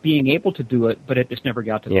anticipation of being able to do it, but it just never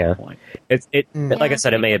got to that point. Like I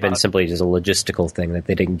said, it may have been simply just a logistical thing that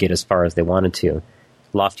they didn't get as far as they wanted to.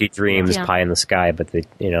 Lofty dreams, pie in the sky, but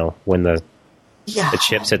when the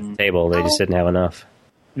chips hit the table, they just didn't have enough.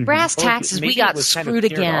 Brass taxes, we got screwed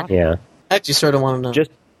again. Yeah. I actually sort of wanted to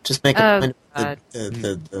just make a point of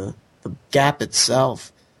the gap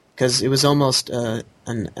itself, because it was almost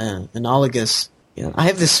analogous. I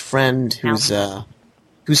have this friend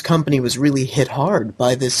whose company was really hit hard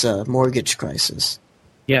by this mortgage crisis.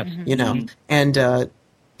 Yes. And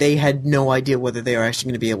they had no idea whether they were actually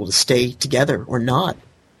going to be able to stay together or not.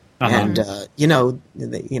 And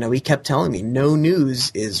he kept telling me, no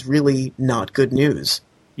news is really not good news.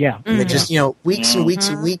 Yeah. And it just, weeks and weeks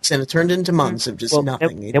and weeks, and it turned into months of just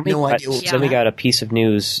nothing. They had no idea what was Then we got a piece of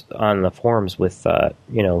news on the forums with,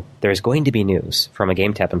 there's going to be news from a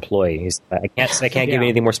GameTap employee. I can't give you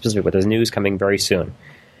anything more specific, but there's news coming very soon.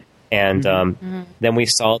 And then we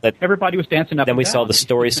saw that everybody was dancing up. Then we saw the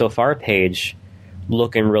story so far page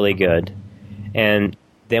looking really good, and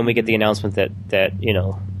then we get the announcement that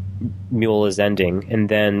Mule is ending, and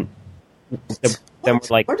then we're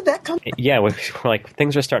like, where did that come from? Yeah, we're like,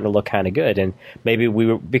 things are starting to look kind of good, and maybe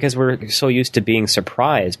because we're so used to being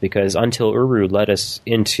surprised, because until Uru led us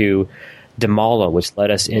into Demala, which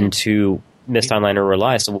led us into Myst Online Uru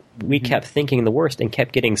Live, so we kept thinking the worst and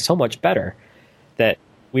kept getting so much better that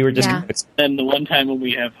we were just. And the one time when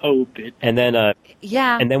we have hope, and then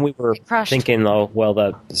we were thinking,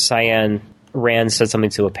 the Cyan Rand said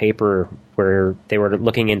something to a paper where they were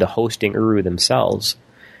looking into hosting Uru themselves.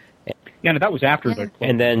 Yeah, no, that was after the.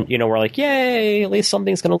 And then we're like, yay! At least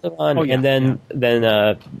something's going to live on. And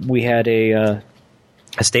then we had a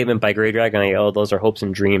statement by Grey Dragon. Those are hopes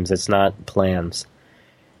and dreams. It's not plans.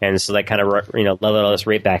 And so that kind of leveled us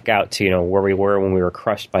right back out to where we were when we were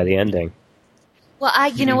crushed by the ending.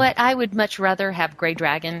 Well, you know what? I would much rather have Grey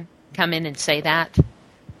Dragon come in and say that,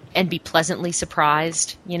 and be pleasantly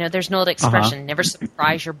surprised. There's no other expression. Never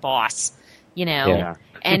surprise your boss. Yeah.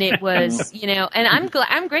 And it was, and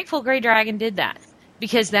I'm grateful Grey Dragon did that,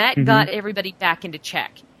 because that got everybody back into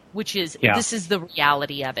check, which is this is the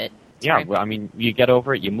reality of it. Yeah, right? Well, I mean, you get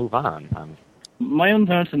over it, you move on. My own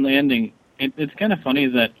thoughts on the ending. It's kind of funny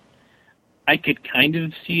that I could kind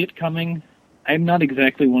of see it coming, I'm not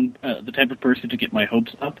exactly the type of person to get my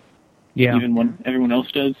hopes up. Yeah. Even when everyone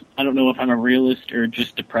else does. I don't know if I'm a realist or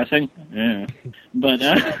just depressing. Yeah. But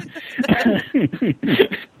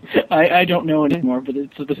I don't know anymore. But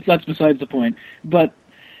that's besides the point. But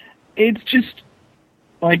it's just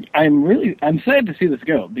like I'm sad to see this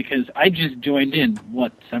go because I just joined in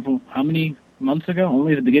how many months ago?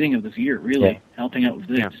 Only the beginning of this year, really, helping out with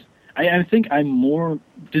this. Yeah. I think I'm more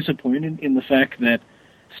disappointed in the fact that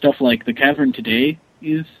stuff like the Cavern Today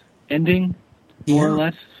is ending. More or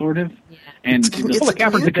less, sort of, and the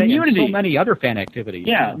Cavern Today and so many other fan activities.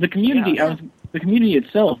 Yeah, the community. Yeah. The community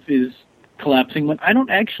itself is collapsing, but I don't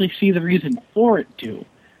actually see the reason for it to.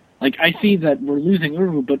 Like, I see that we're losing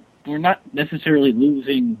Uru, but we're not necessarily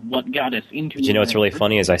losing what got us into. You know what's really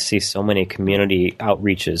funny is I see so many community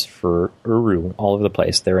outreaches for Uru all over the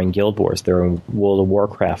place. They're in Guild Wars. They're in World of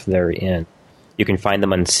Warcraft. You can find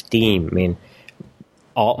them on Steam. I mean,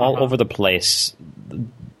 all over the place.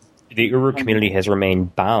 The Uru community has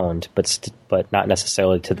remained bound, but not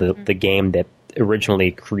necessarily to the game that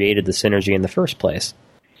originally created the synergy in the first place.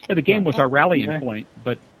 Yeah, the game was our rallying point,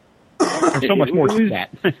 but there's so much more to that.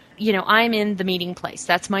 I'm in the meeting place.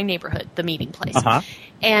 That's my neighborhood, the meeting place. Uh-huh.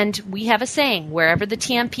 And we have a saying, wherever the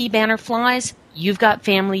TMP banner flies, you've got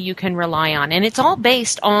family you can rely on. And it's all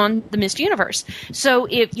based on the Myst universe. So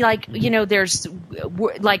if, there's,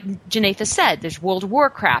 like Janatha said, there's World of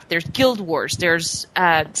Warcraft, there's Guild Wars, there's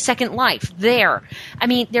Second Life there. I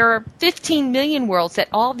mean, there are 15 million worlds that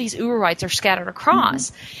all of these Uruites are scattered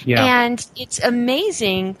across. Mm-hmm. Yeah. And it's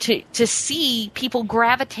amazing to see people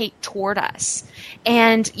gravitate toward us.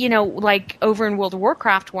 And, like over in World of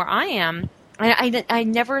Warcraft where I am, I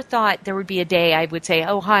never thought there would be a day I would say,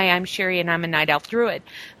 oh, hi, I'm Sherry and I'm a Night Elf Druid.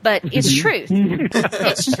 But it's truth.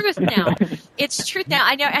 It's truth now. It's truth now.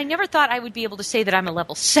 I never thought I would be able to say that I'm a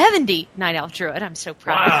level 70 Night Elf Druid. I'm so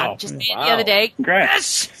proud of that. Just the other day.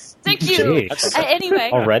 Congrats. Yes! Thank you. Anyway.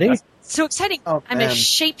 Already? So exciting. Oh, I'm a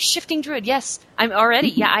shape-shifting druid. Yes, I'm already.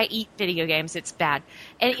 Yeah, I eat video games. It's bad.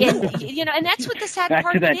 And that's what the sad Back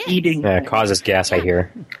part to that of it is. Eating. Yeah, it causes gas, I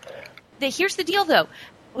hear. Here's the deal, though.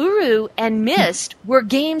 Uru and Myst were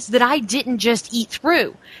games that I didn't just eat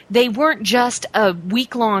through. They weren't just a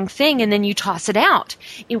week-long thing and then you toss it out.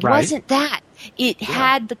 It wasn't that. It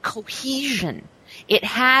had the cohesion. It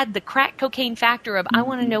had the crack cocaine factor of, I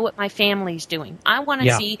want to know what my family's doing. I want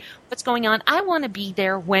to see what's going on. I want to be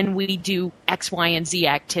there when we do X, Y, and Z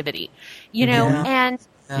activity. And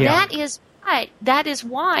that is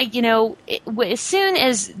why, as soon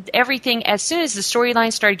as the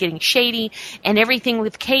storyline started getting shady and everything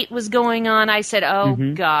with Kate was going on, I said, oh,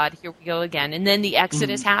 God, here we go again. And then the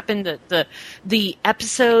Exodus happened, the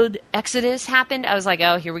episode Exodus happened. I was like,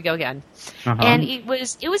 oh, here we go again. And it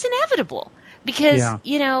was inevitable. Because,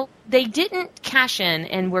 they didn't cash in,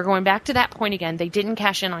 and we're going back to that point again, they didn't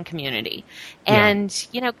cash in on community. And,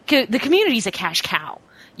 the community's a cash cow.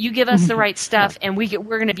 You give us the right stuff, and we're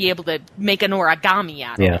going to be able to make an origami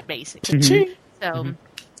out of it, basically. Cha-ching. So,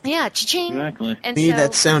 cha-ching. Exactly. And We need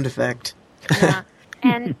that sound effect. Yeah.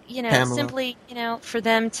 And, Pamela. simply, for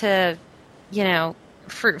them to,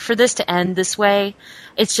 for this to end this way,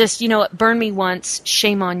 it's just, burn me once,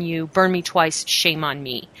 shame on you. Burn me twice, shame on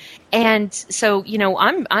me. And so,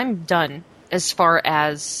 I'm done as far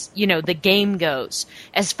as, the game goes.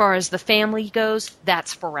 As far as the family goes,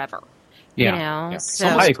 that's forever. Yeah. So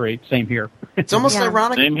I agree. Same here. It's almost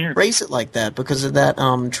ironic Same to here. race it like that because of that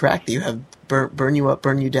track that you have, Burn You Up,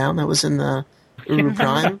 Burn You Down, that was in the Uru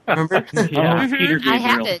Prime, remember? Peter I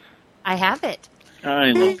have it.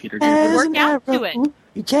 I love Peter Gabriel. Work out to it.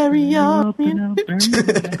 You carry on.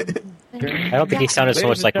 I don't think he sounded so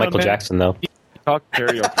much like Michael Jackson, though. Talk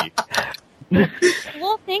karaoke. The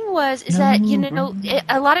whole thing is that,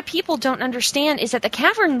 a lot of people don't understand is that the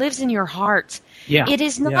Cavern lives in your heart. Yeah. It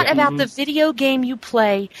is not about the video game you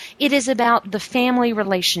play. It is about the family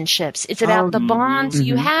relationships. It's about the bonds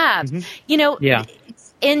you have. And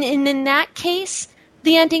in that case,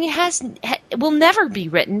 the ending will never be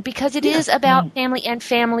written because it is about family, and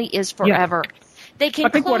family is forever. They can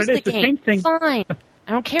close the game. Fine.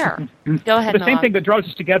 I don't care. Go ahead, The same thing that draws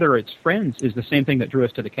us together as friends is the same thing that drew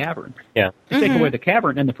us to the Cavern. Yeah. You take away the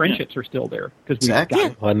Cavern, and the friendships are still there.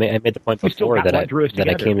 Exactly. Well, I made the point before that I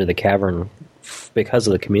came to the Cavern because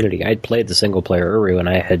of the community. I'd played the single-player Uru, and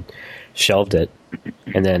I had shelved it.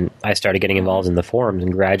 And then I started getting involved in the forums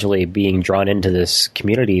and gradually being drawn into this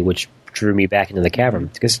community, which drew me back into the Cavern.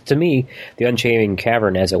 Because to me, the Unchained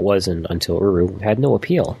Cavern, as it was until Uru, had no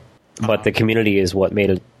appeal. But the community is what made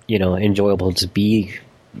it, enjoyable to be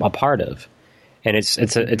a part of. And it's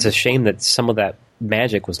a shame that some of that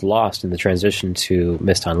magic was lost in the transition to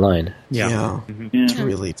Myst Online. Yeah. It's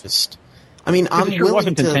really just... I mean, it sure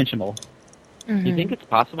wasn't intentional. Do you think it's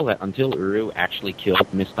possible that Until Uru actually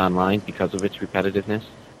killed Myst Online because of its repetitiveness?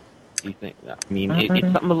 Do you think? I mean, it's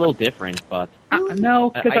something a little different, but no,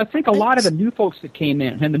 because I think a lot of the new folks that came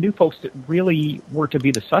in, and the new folks that really were to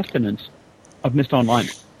be the sustenance of Myst Online,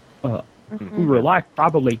 Uru Live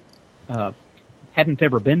probably hadn't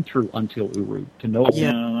ever been through Until Uru to know.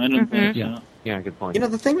 Yeah, I don't think so. Yeah, good point. You know,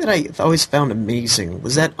 the thing that I always found amazing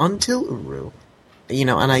was that Until Uru, you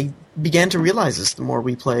know, and I began to realize this the more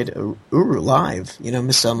we played Uru Live, you know,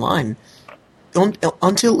 Myst Online,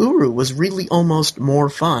 Until Uru was really almost more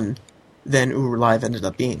fun than Uru Live ended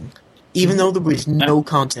up being. Even though there was no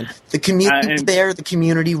content. The community was there, the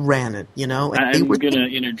community ran it, you know? And I'm going to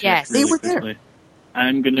interject really they were quickly. there.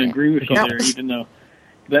 I'm going to agree with you there, even though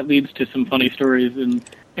that leads to some funny stories. And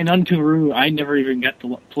in Until Uru, I never even got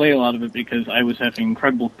to play a lot of it because I was having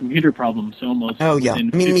incredible computer problems. So almost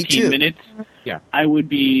within 15 minutes, I would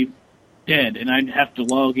be dead, and I'd have to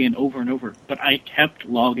log in over and over. But I kept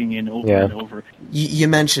logging in over and over. You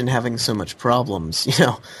mentioned having so much problems, you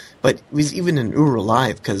know, but it was even in Uru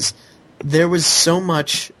Live, because there was so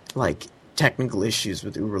much, like, technical issues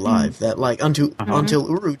with Uru Live that, like, Until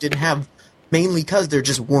Uru didn't have, mainly because there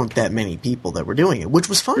just weren't that many people that were doing it, which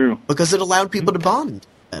was fun, because it allowed people to bond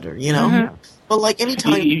better, you know? But, like,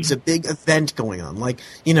 anytime there's a big event going on, like,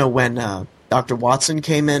 you know, when Dr. Watson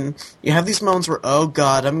came in, you have these moments where, oh,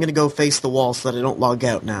 God, I'm going to go face the wall so that I don't log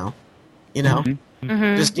out now, you know?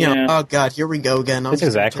 Just, you know, oh, God, here we go again. That's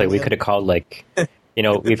exactly. We could have called, like, you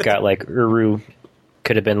know, we've got, like, Uru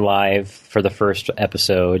could have been live for the first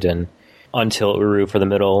episode, and Until Uru for the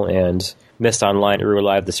middle, and Myst Online, Uru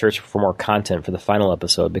Live, the search for more content for the final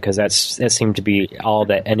episode, because that seemed to be all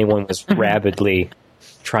that anyone was rapidly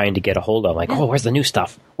trying to get a hold of. Like, oh, where's the new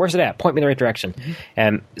stuff? Where's it at? Point me in the right direction.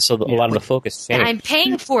 And so a lot of the focus changed. I'm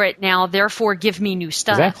paying for it now, therefore give me new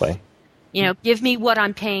stuff. Exactly. You know, give me what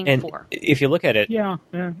I'm paying for. If you look at it,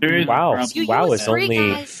 WoW is only,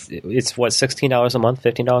 it's what, $16 a month,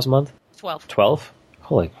 $15 a month? 12. 12?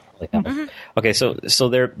 Holy cow. Okay, so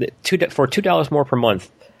they're for $2 more per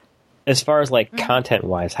month. As far as like content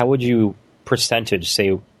wise, how would you percentage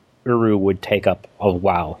say Uru would take up of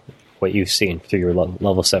WoW? What you've seen through your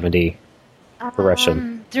level 70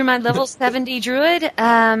 progression? Through my level 70 druid,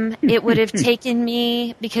 it would have taken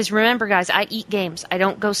me, because remember, guys, I eat games. I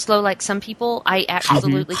don't go slow like some people. I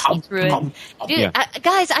absolutely see through it. Dude,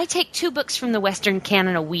 guys, I take 2 books from the Western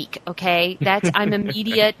canon a week, okay? I'm a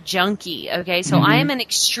media junkie, okay? So I am an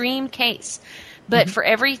extreme case. But for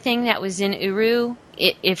everything that was in Uru,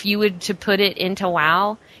 if you would to put it into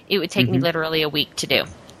WoW, it would take me literally a week to do.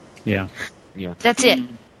 Yeah. That's it.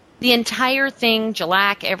 The entire thing,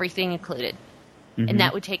 Jalak, everything included. And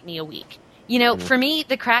that would take me a week. You know, for me,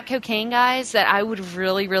 the crack cocaine guys that I would have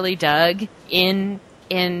really, really dug in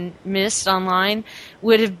Myst Online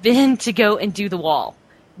would have been to go and do the wall.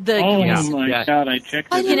 My God, I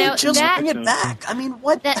checked it. You know, just bring it back. I mean,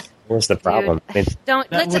 what? What's the problem?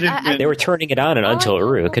 Dude, they were turning it on Until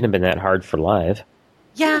Uru. It couldn't have been that hard for live.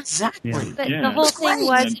 Yeah, exactly. But the whole thing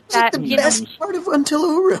was that the best part of Until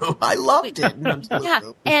Uru. I loved it.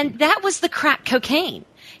 Uru. And that was the crack cocaine.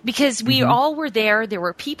 Because we all were there. There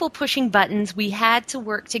were people pushing buttons. We had to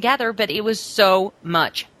work together, but it was so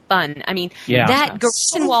much fun. I mean, that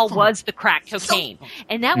Garrison wall was the crack cocaine.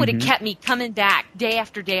 And that would have kept me coming back day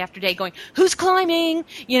after day after day going, who's climbing?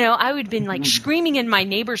 You know, I would have been like screaming in my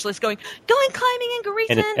neighbors list going, going climbing in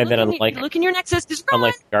Garrison. And then look in your nexus.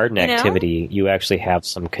 Unlike garden activity, you actually have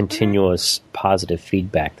some continuous positive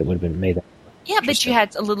feedback that would have been made. Yeah, but you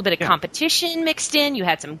had a little bit of competition mixed in. You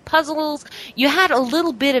had some puzzles. You had a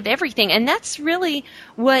little bit of everything. And that's really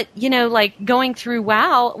what, you know, like going through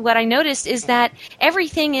WoW, what I noticed is that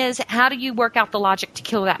everything is how do you work out the logic to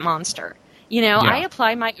kill that monster? You know, I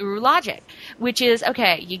apply my Uru logic, which is,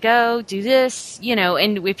 okay, you go, do this, you know,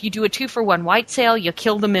 and if you do a 2-for-1 white sale, you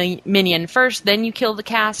kill the minion first, then you kill the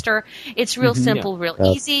caster. It's real simple, real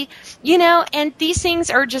easy, you know, and these things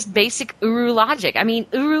are just basic Uru logic. I mean,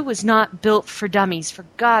 Uru was not built for dummies. For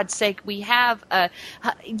God's sake, we have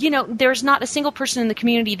you know, there's not a single person in the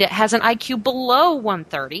community that has an IQ below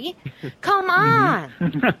 130. Come on.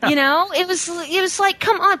 You know, it was like,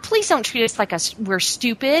 come on, please don't treat us like we're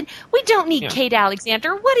stupid. We don't need Kate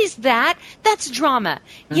Alexander. What is that? That's drama.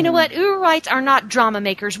 You know what? Uruites are not drama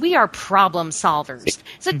makers. We are problem solvers.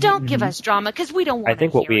 So don't give us drama because we don't want to. I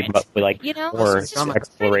think what we like, you know, more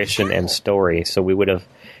exploration and story. So we would have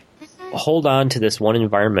hold on to this one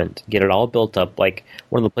environment, get it all built up. Like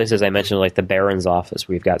one of the places I mentioned, like the Baron's office,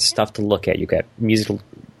 where you've got stuff to look at. You've got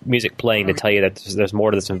music playing to tell you that there's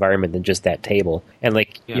more to this environment than just that table. And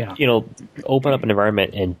open up an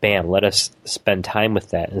environment and bam, let us spend time with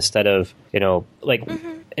that instead of, in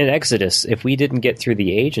Exodus, if we didn't get through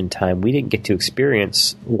the age in time, we didn't get to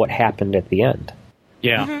experience what happened at the end.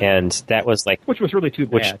 Yeah, and that was which was really too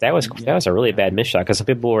bad. That was a really bad miss shot because some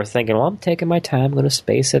people were thinking, well, I'm taking my time, I'm going to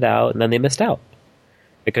space it out, and then they missed out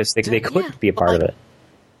because they couldn't be a part of it.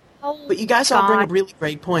 But you guys all bring up really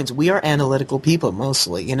great points. We are analytical people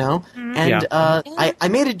mostly, And I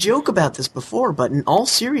made a joke about this before, but in all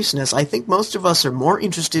seriousness, I think most of us are more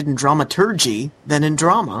interested in dramaturgy than in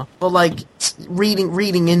drama. Well,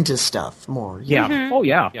 reading into stuff more. Yeah. Mm-hmm. Oh,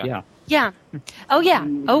 yeah. Oh, yeah.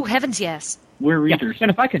 Oh, heavens, yes. We're readers.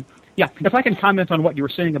 And if I can comment on what you were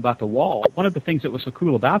saying about the wall, one of the things that was so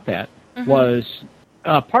cool about that was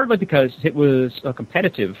partly because it was a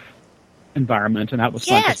competitive environment, and that was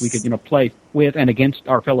fun because we could, play with and against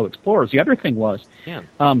our fellow explorers. The other thing was, it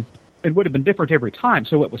would have been different every time,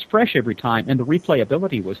 so it was fresh every time, and the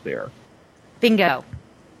replayability was there. Bingo.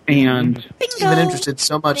 And even interested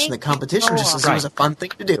so much in the competition, just as it was a fun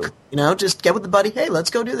thing to do. Just get with the buddy. Hey,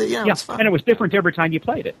 let's go do that. It's fun. And it was different every time you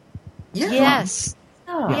played it. Yeah. Yes.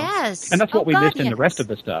 Oh. Yes. And that's what we missed in the rest of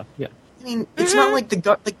the stuff. Yeah. I mean, it's not like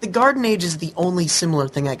the Garden Age is the only similar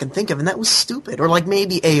thing I can think of, and that was stupid. Or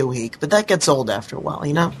maybe Aohik, but that gets old after a while,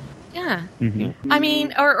 Yeah. Mm-hmm. I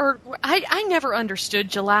mean, I never understood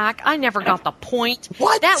Jalak. I never got the point.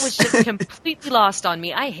 What? That was just completely lost on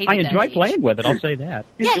me. I hated that. I enjoyed playing with it, I'll say that.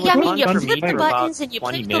 Yeah, I mean, you flip the for buttons about and you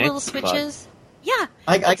 20 click the little minutes, switches. Yeah.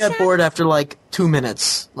 I got bored after 2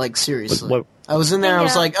 minutes. Seriously. I was in there, I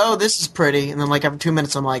was like, oh, this is pretty. And then after 2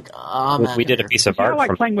 minutes, I'm like, we did a piece of art. I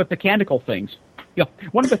like playing with mechanical things. Yeah,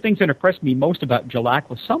 one of the things that impressed me most about Jalak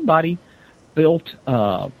was somebody built,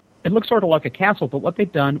 it looked sort of like a castle, but what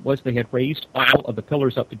they'd done was they had raised all of the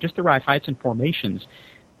pillars up to just the right heights and formations,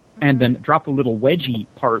 and then dropped the little wedgy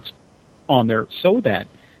parts on there so that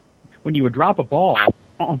when you would drop a ball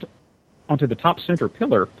onto the top center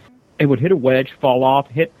pillar, it would hit a wedge, fall off,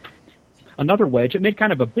 hit another wedge. It made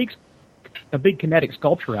kind of a big kinetic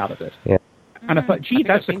sculpture out of it. Yeah. And I thought, gee,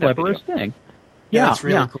 that's the cleverest thing. Yeah, that's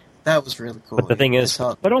really cool. That was really cool. But the thing is,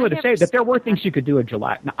 but only to say that there were things you could do in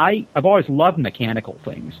Jalak. Now, I've always loved mechanical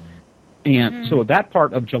things, and so that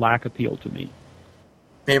part of Jalak appealed to me.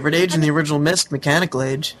 Favorite age in the original Myst, mechanical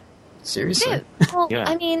age. Seriously. Dude, well,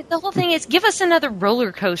 I mean, the whole thing is, give us another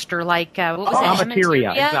roller coaster, what was it?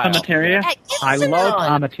 Amateria. Amateria. I love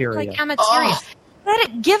Amateria. Amateria. Let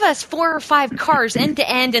it give us 4 or 5 cars end to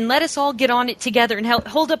end, and let us all get on it together and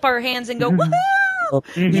hold up our hands and go,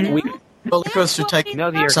 woohoo! Roller coaster type. The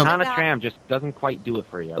Arcana tram just doesn't quite do it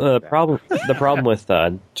for you. The problem with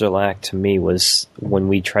Jalak to me was when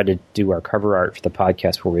we tried to do our cover art for the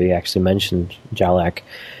podcast where we actually mentioned Jalak.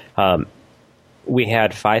 We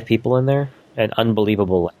had 5 people in there, an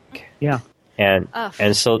unbelievable lag. Yeah.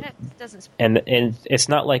 And so it's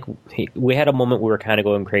not like we had a moment we were kind of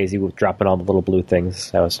going crazy with dropping all the little blue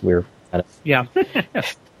things. We were kind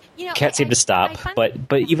of can't seem to stop. But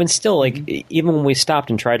even still, even when we stopped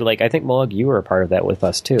and tried to I think Moog, you were a part of that with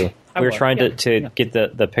us too. We were trying to get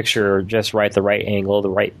the picture just right, the right angle, the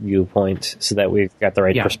right viewpoint, so that we got the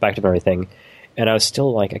right perspective and everything. And I was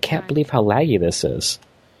still I can't believe how laggy this is.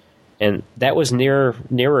 And that was nearer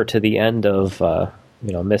to the end of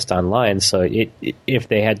Myst Online. So if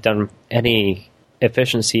they had done any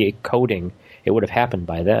efficiency coding, it would have happened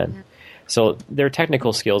by then. Yeah. So their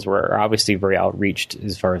technical skills were obviously very outreached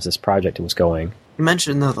as far as this project was going. You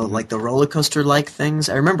mentioned the roller coaster things.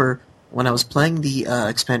 I remember when I was playing the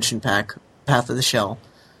expansion pack, Path of the Shell.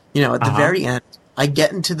 At the very end, I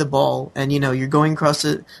get into the ball, and you're going across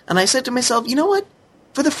it, and I said to myself, you know what?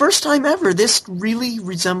 For the first time ever, this really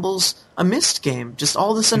resembles a Myst game. Just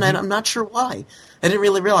all of a sudden, I'm not sure why. I didn't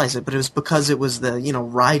really realize it, but it was because it was the,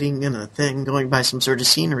 riding in a thing, going by some sort of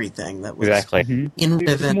scenery thing that was in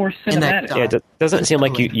Riven. More cinematic. Yeah, it doesn't seem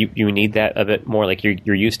like you need that a bit more.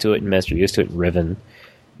 You're used to it in Myst, you're used to it in Riven.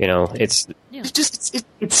 It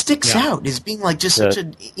sticks out as being such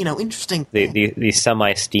a interesting thing. The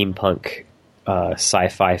semi-steampunk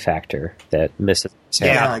sci-fi factor that Myst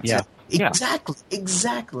has.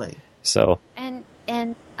 Exactly. So and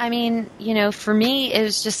I mean, for me, it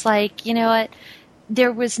was just what?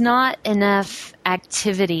 There was not enough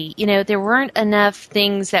activity. There weren't enough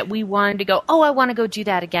things that we wanted to go, oh, I want to go do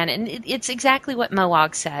that again. And it's exactly what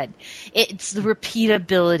Moog said. It's the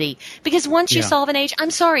repeatability. Because once you solve an age,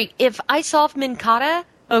 I'm sorry, if I solve Minkata,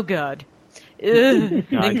 oh, God.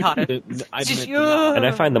 Minkata. And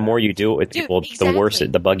I find the more you do it with people, the worse the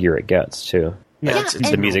buggier it gets, too.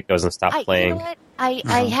 the music doesn't stop playing. You know what?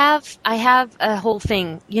 I have a whole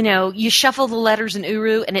thing. You shuffle the letters in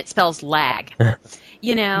Uru and it spells lag. And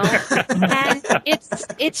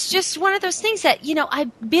it's just one of those things that,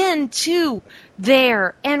 I've been to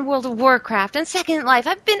there and World of Warcraft and Second Life.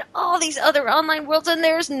 I've been all these other online worlds and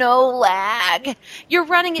there's no lag. You're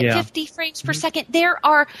running at 50 frames per second. There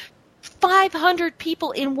are 500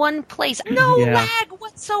 people in one place. No lag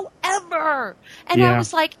whatsoever. And I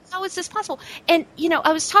was like, how is this possible? And,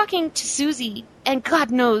 I was talking to Susie, and God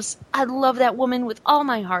knows I love that woman with all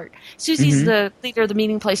my heart. Susie's the leader of the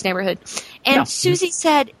Meeting Place neighborhood. And Susie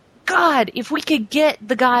said, God, if we could get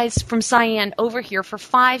the guys from Cyan over here for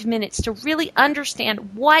 5 minutes to really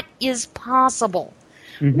understand what is possible.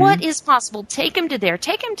 What is possible? Take them to there.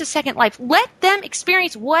 Take them to Second Life. Let them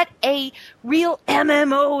experience what a real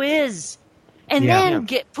MMO is. And then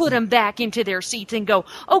put them back into their seats and go,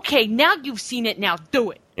 okay, now you've seen it, now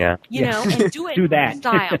do it. Yeah. And do it do that. in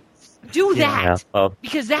style. Do that. Yeah. Well,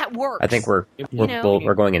 because that works. I think we're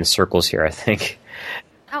going in circles here, I think.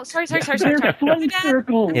 Oh, sorry.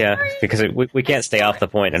 Circle. Yeah, because we can't stay off the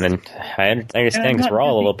point, and then I understand because we're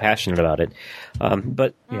all a little passionate about it.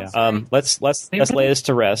 But let's lay this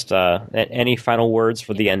to rest. Any final words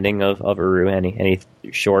for the ending of Uru? Any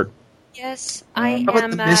short? Yes, I am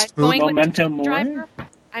going with a screwdriver.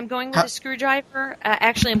 I'm going with a screwdriver.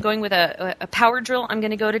 Actually, I'm going with a power drill. I'm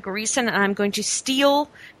going to go to Garrison, and I'm going to steal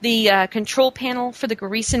the control panel for the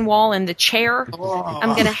Garrison wall and the chair.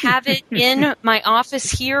 I'm going to have it in my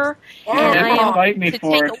office here, and I am fight me to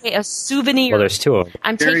for take away a souvenir. Well, there's two of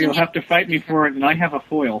them. Barry, you'll have to fight me for it, and I have a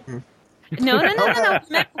foil. No.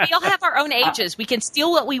 We all have our own ages. We can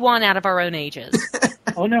steal what we want out of our own ages.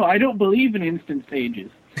 Oh, no, I don't believe in instant ages.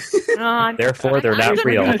 Therefore, they're not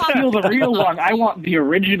real. I'm going to steal the real one. I want the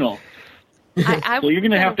original. So you're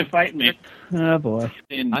going to have to fight me. Oh boy!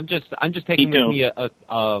 I'm just taking with me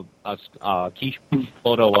a key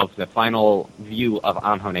photo of the final view of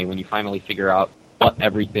Anhone when you finally figure out what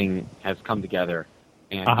everything has come together.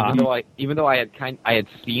 And even though I had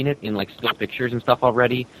seen it in like still pictures and stuff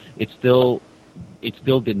already, it still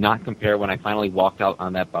did not compare when I finally walked out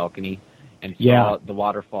on that balcony and saw the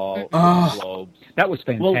waterfall, the globes. That was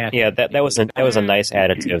fantastic. Yeah, that was a nice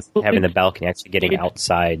additive, having the balcony actually getting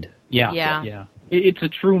outside. Yeah. It's a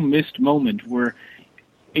true Myst moment where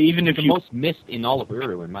even if the most Myst in all of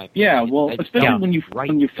Uru, in my opinion. Yeah, well, especially when you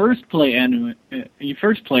first play it, and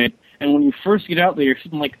when you first get out there, you're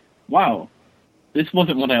sitting like, wow, this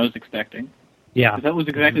wasn't what I was expecting. Yeah, that was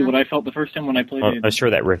exactly what I felt the first time when I played it. I'm sure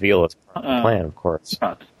that reveal is part of the plan, of course.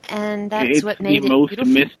 And that's what made it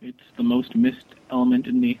beautiful. It's the most Myst element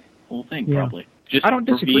in the whole thing, probably. I don't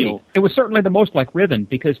disagree. It was certainly the most like Riven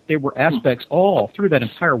because there were aspects all through that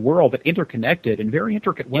entire world that interconnected in very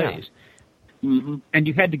intricate ways. Mm-hmm. And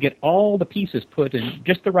you had to get all the pieces put in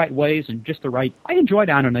just the right ways and just the right... I enjoyed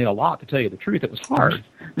Anhone a lot, to tell you the truth. It was hard.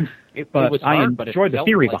 I enjoyed the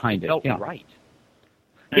theory behind it. Felt right.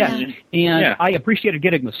 Yes, and I appreciated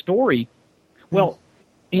getting the story. Well,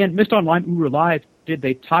 and Myst Online Uru Live, did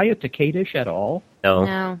they tie it to Kadish at all?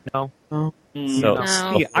 No. So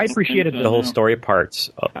I appreciated the whole story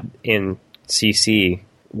parts in CC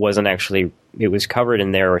wasn't actually... It was covered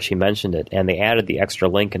in there where she mentioned it, and they added the extra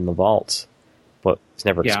link in the vaults, but it's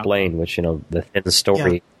never explained, which, the thin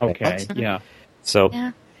story. Yeah. Okay, So...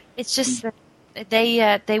 Yeah, it's just that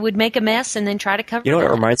they would make a mess and then try to cover it. You know what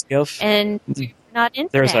it reminds me of? And not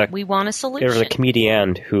into that. We want a solution. There was a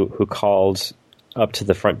comedian who called up to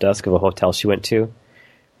the front desk of a hotel she went to,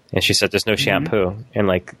 and she said, "There's no shampoo." And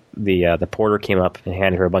the porter came up and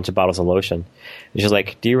handed her a bunch of bottles of lotion. And she's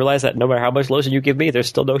like, "Do you realize that no matter how much lotion you give me, there's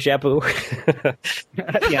still no shampoo?"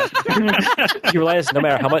 Yeah. You realize no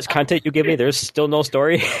matter how much content you give me, there's still no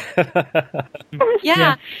story.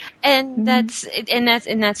 And that's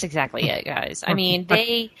exactly it, guys. I mean,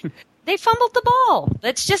 they fumbled the ball.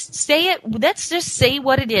 Let's just say it. Let's just say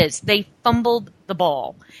what it is. They fumbled the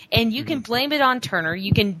ball. And you can blame it on Turner.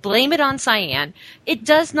 You can blame it on Cyan. It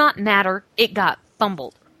does not matter. It got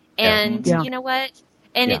fumbled. And you know what?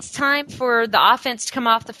 And it's time for the offense to come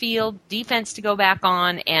off the field, defense to go back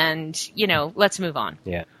on, and, let's move on.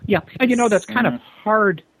 Yeah. Yeah. And, that's kind of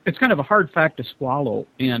hard. It's kind of a hard fact to swallow.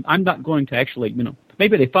 And I'm not going to actually,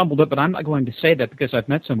 maybe they fumbled it, but I'm not going to say that because I've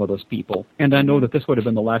met some of those people, and I know that this would have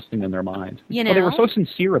been the last thing in their minds. But they were so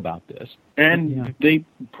sincere about this. And they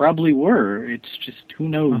probably were. It's just, who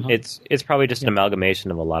knows? It's probably just an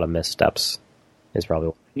amalgamation of a lot of missteps. Is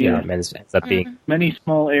probably what ends up being. Many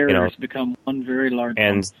small errors become one very large one.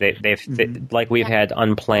 And they've like we've had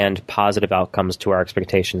unplanned positive outcomes to our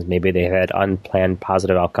expectations. Maybe they've had unplanned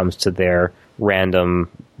positive outcomes to their random,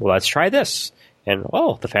 well, let's try this. And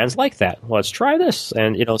the fans like that. Let's try this.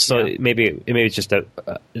 And maybe it's just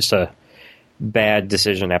a bad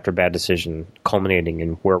decision after bad decision, culminating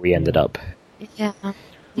in where we ended up. Yeah.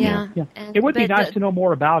 It would be nice to know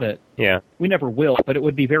more about it. Yeah, we never will, but it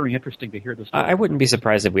would be very interesting to hear this. I wouldn't be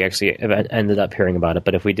surprised if we actually ended up hearing about it.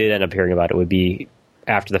 But if we did end up hearing about it, it would be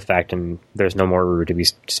after the fact, and there's no more Uru to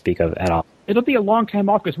speak of at all. It'll be a long time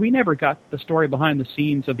off because we never got the story behind the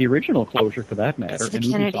scenes of the original closure, for that matter. The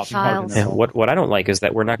Kennedy Files. And what I don't like is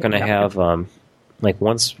that we're not going to have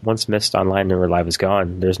once Myst Online and Relive is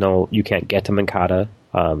gone, you can't get to Mankata.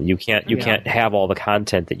 You can't have all the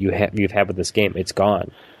content that you've had with this game. It's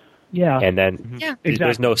gone. Yeah. And then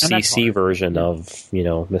there's no CC version of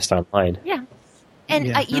Myst Online. Yeah. And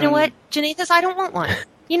you know what, Janethus, I don't want one.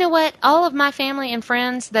 You know what? All of my family and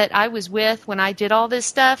friends that I was with when I did all this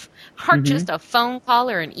stuff are just a phone call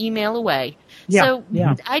or an email away. Yeah. So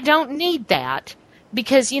I don't need that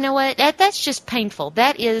because you know what? That's just painful.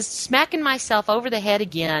 That is smacking myself over the head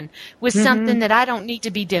again with something that I don't need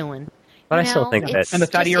to be doing. But I still think that, and the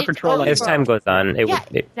side of your control, as time goes on,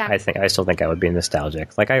 I still think I would be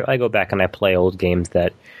nostalgic. Like I go back and I play old games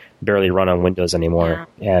that barely run on Windows anymore,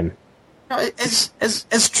 and.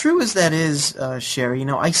 As true as that is, Sherry,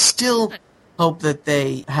 I still hope that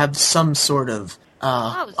they have some sort of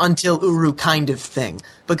Until Uru kind of thing.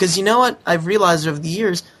 Because you know what? I've realized over the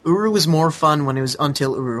years, Uru was more fun when it was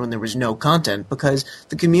Until Uru and there was no content. Because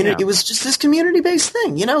the community, it was just this community-based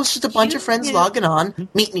thing. It's just a bunch of friends logging on,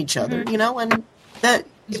 meeting each other, and that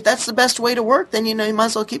if that's the best way to work, then, you might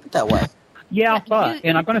as well keep it that way. Yeah,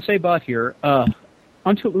 and I'm going to say here,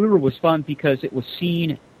 Until Uru was fun because it was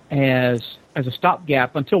seen as a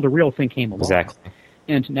stopgap until the real thing came along. Exactly.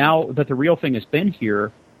 And now that the real thing has been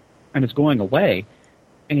here and is going away,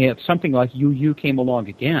 and if something like UU came along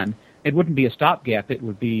again, it wouldn't be a stopgap. It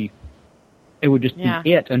would just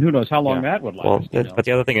be it, and who knows how long that would last. Well, but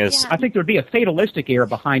the other thing is, I think there'd be a fatalistic air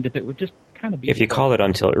behind it that would just kind of be. If you call it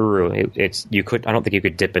Until Uru, I don't think you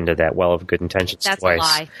could dip into that well of good intentions That's twice. A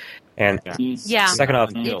lie. And second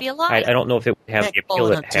off, it'd be a lie. I don't know if it would have the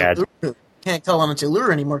appeal it had. Can't call it Until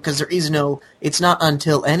Uru anymore because there is it's not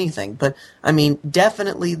until anything. But,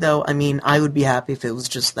 definitely, though, I would be happy if it was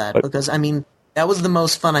just that. Because, that was the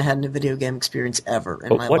most fun I had in a video game experience ever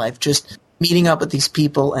in my life. Just meeting up with these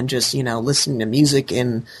people and just, listening to music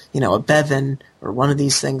in, a Bevan or one of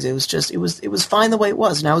these things. It was just, it was fine the way it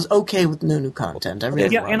was. And I was okay with no new content. I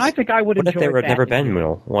really was. And I think I would enjoy that. What if there had never been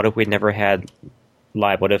Moonel? What if we'd never had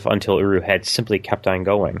Live? What if Until Uru had simply kept on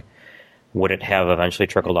going? Would it have eventually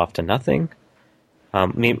trickled off to nothing?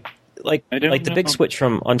 The big switch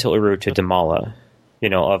from Until Uru to Damala,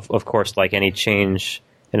 of course, like any change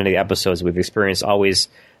in any episodes we've experienced, always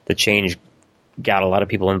the change got a lot of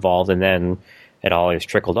people involved, and then it always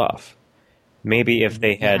trickled off. Maybe if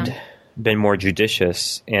they had been more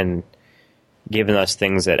judicious and given us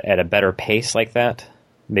things at a better pace like that,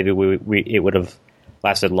 maybe it would have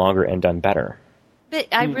lasted longer and done better. But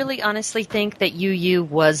I really honestly think that UU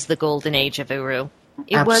was the golden age of Uru.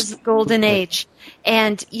 It Absolutely. was the golden age.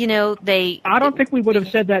 And, I don't think we would have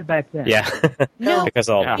said that back then. Yeah. No, because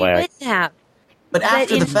all we wouldn't have. But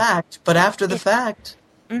after the fact.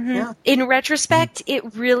 Mm-hmm. Yeah. In retrospect,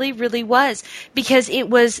 it really, really was, because it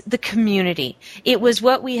was the community. It was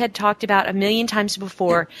what we had talked about a million times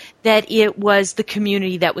before, that it was the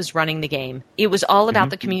community that was running the game. It was all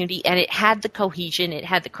about the community, and it had the cohesion. It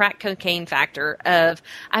had the crack cocaine factor of,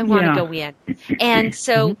 I want to go in. And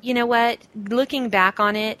so, you know what? Looking back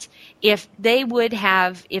on it, if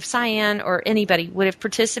Cyan or anybody would have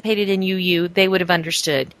participated in UU, they would have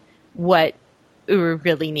understood what Uru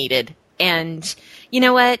really needed. And you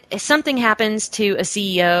know what? If something happens to a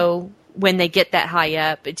CEO when they get that high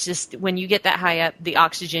up, it's just when you get that high up, the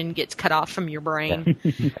oxygen gets cut off from your brain.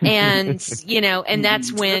 And, and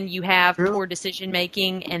that's when you have poor decision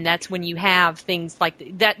making, and that's when you have things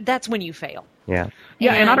like that. That's when you fail. Yeah.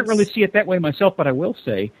 Yeah, and I don't really see it that way myself, but I will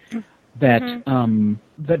say that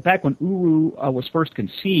that back when Uru was first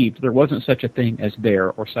conceived, there wasn't such a thing as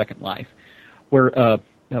Bear or Second Life, where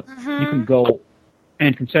you can go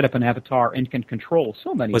and can set up an avatar and can control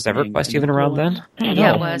so many things. Was EverQuest even around then?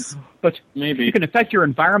 Yeah, it was. But maybe you can affect your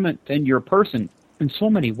environment and your person in so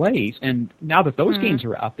many ways. And now that those games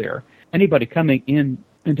are out there, anybody coming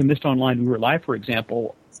into Myst Online Uru Live, for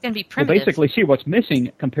example, it's going to be will primitive. basically see what's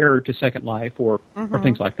missing compared to Second Life or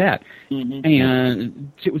things like that.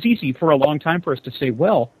 And it was easy for a long time for us to say,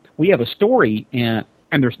 well, we have a story, and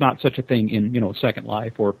there's not such a thing in Second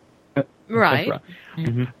Life or right.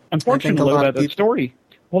 Unfortunately,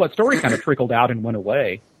 that story kind of trickled out and went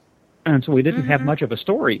away. And so we didn't have much of a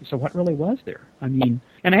story. So what really was there? I mean,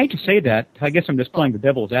 and I hate to say that. I guess I'm just playing the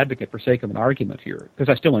devil's advocate for sake of an argument here,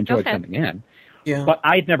 because I still enjoyed coming in. Yeah. But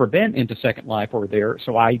I'd never been into Second Life or there,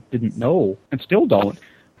 so I didn't know, and still don't,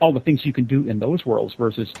 all the things you can do in those worlds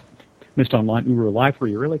versus Myst Online, Uru Life, where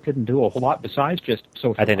you really couldn't do a whole lot besides just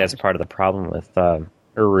social. I think that's part of the problem with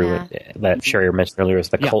Uru that Sherry mentioned earlier is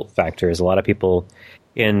the cult factor. Is a lot of people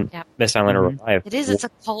in Myst Online Uru Life. It is. It's a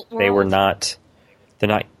cult world. They're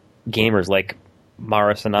not gamers like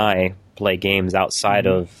Maris and I play games outside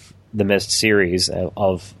of the Myst series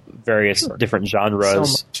of various different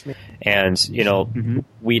genres, and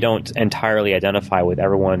we don't entirely identify with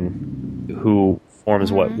everyone who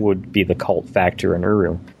forms what would be the cult factor in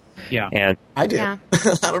Uru. Yeah, and I do. Yeah.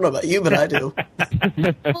 I don't know about you, but I do.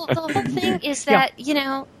 Well, the whole thing is that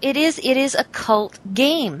it is a cult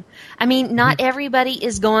game. I mean, not everybody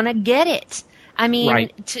is going to get it. I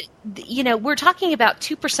mean, we're talking about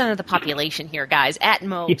 2% of the population here, guys, at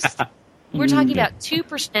most. Yeah. We're talking about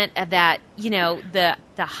 2% of that, the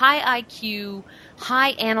high IQ,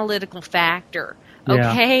 high analytical factor.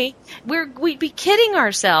 Okay? We'd be kidding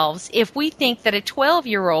ourselves if we think that a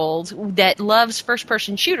 12-year-old that loves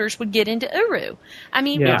first-person shooters would get into Uru. I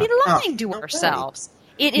mean, we'd be lying to ourselves.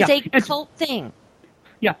 It is a cult thing.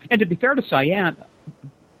 Yeah, and to be fair to Cyan,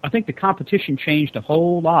 I think the competition changed a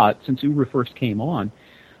whole lot since Uru first came on,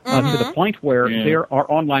 to the point where there are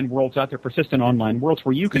online worlds out there, persistent online worlds,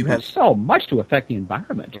 where you can do so much to affect the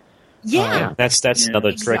environment. Yeah. That's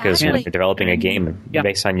another trick is when you're developing a game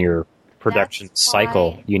based on your production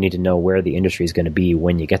cycle, you need to know where the industry is going to be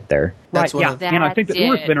when you get there. Right, and I think that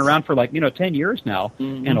Uru's been around for 10 years now,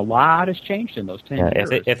 and a lot has changed in those 10 years.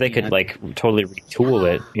 If they could totally retool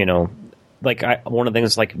it, one of the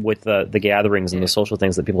things with the gatherings and the social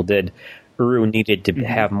things that people did, Uru needed to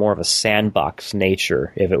have more of a sandbox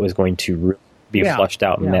nature if it was going to be flushed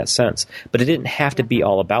out in that sense. But it didn't have to be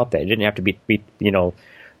all about that. It didn't have to be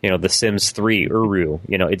the Sims 3 Uru.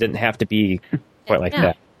 It didn't have to be quite like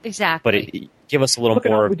that. Exactly. But give us a little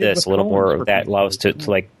more of this, a little more of that, allow us to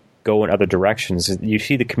go in other directions. You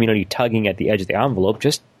see the community tugging at the edge of the envelope,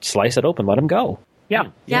 just slice it open, let them go. Yeah.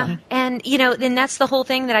 And, then that's the whole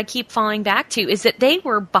thing that I keep falling back to, is that they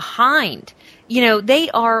were behind. They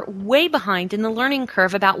are way behind in the learning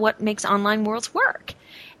curve about what makes online worlds work.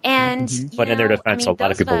 And, but in their defense, a lot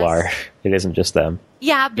of people are. It isn't just them.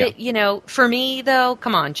 Yeah, but, for me, though,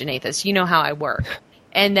 come on, Janathus, you know how I work.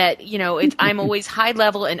 And that, I'm always high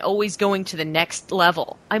level and always going to the next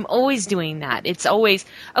level. I'm always doing that. It's always,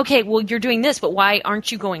 okay, well, you're doing this, but why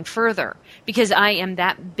aren't you going further? Because I am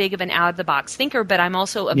that big of an out-of-the-box thinker, but I'm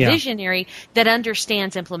also a visionary that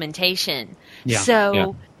understands implementation.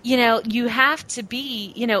 So, you have to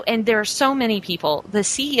be, and there are so many people, the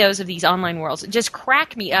CEOs of these online worlds, just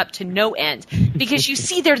crack me up to no end because you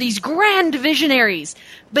see they're these grand visionaries,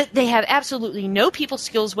 but they have absolutely no people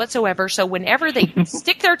skills whatsoever. So whenever they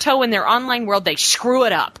stick their toe in their online world, they screw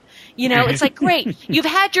it up. It's like, great, you've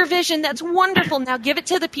had your vision. That's wonderful. Now give it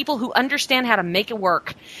to the people who understand how to make it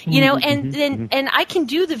work, and I can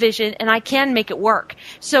do the vision and I can make it work.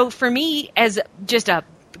 So for me, as just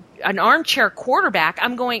an armchair quarterback,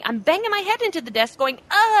 I'm banging my head into the desk going,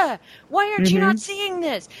 why aren't you not seeing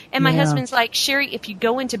this? And my husband's like, Sherry, if you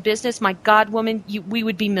go into business, my God, woman, we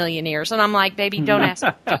would be millionaires. And I'm like, baby, don't ask me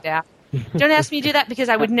to do that. Don't ask me to do that because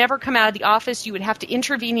I would never come out of the office. You would have to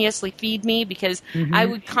intravenously feed me because I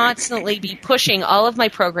would constantly be pushing all of my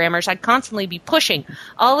programmers. I'd constantly be pushing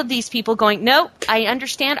all of these people going, no, I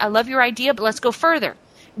understand. I love your idea, but let's go further.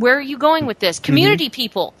 Where are you going with this? Community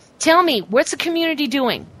people, tell me, what's the community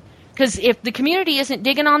doing? Because if the community isn't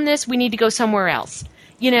digging on this, we need to go somewhere else,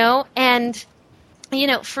 And,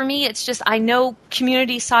 for me, it's just I know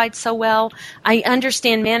community side so well. I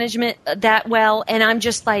understand management that well. And I'm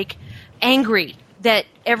just angry that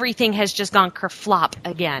everything has just gone kerflop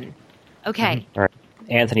again. Okay. All right.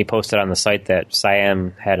 Anthony posted on the site that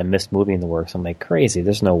Cyan had a Myst movie in the works. I'm like, crazy.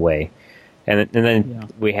 There's no way. And then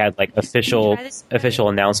we had official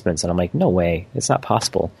announcements. And I'm like, no way. It's not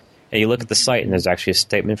possible. And you look at the site, and there's actually a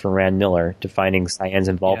statement from Rand Miller defining Cyan's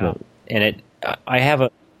involvement. And I have a...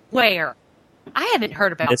 Where? I haven't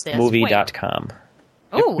heard about this. Mystmovie.com.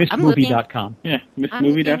 Oh, I'm looking. Mystmovie.com. Yeah,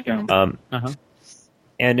 Mystmovie.com.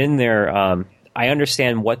 And in there, I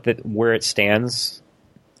understand where it stands,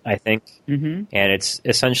 I think. And it's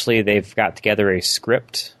essentially they've got together a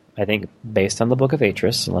script, I think, based on the Book of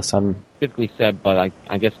Atris, unless I'm... Typically said, but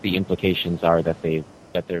I guess the implications are that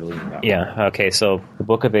they're leaving that. Yeah. Okay. So the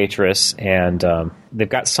Book of Atris, and they've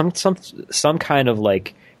got some kind of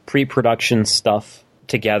pre-production stuff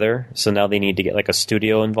together. So now they need to get a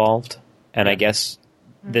studio involved, and I guess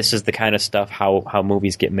this is the kind of stuff how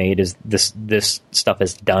movies get made. Is this stuff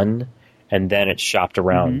is done, and then it's shopped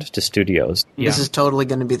around to studios. Yeah. This is totally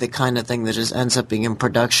going to be the kind of thing that just ends up being in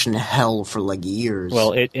production hell for like years.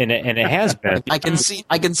 Well, it has been. I can see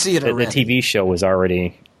it already. The TV show was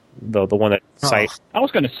already the one that I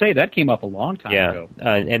was going to say that came up a long time ago.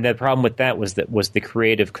 And the problem with that was the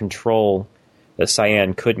creative control that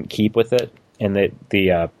Cyan couldn't keep with it, and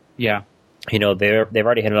they've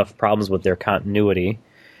already had enough problems with their continuity,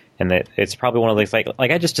 and that it's probably one of those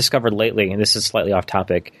like I just discovered lately, and this is slightly off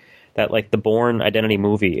topic, that like the Bourne Identity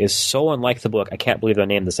movie is so unlike the book. I can't believe they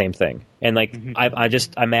named the same thing. And like I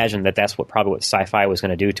just imagine that's probably what sci-fi was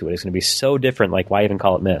going to do to it. It's going to be so different. Like, why even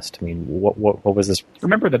call it Myst? I mean, what was this?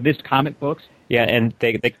 Remember the Myst comic books? Yeah, and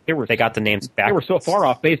they got the names back. They were so far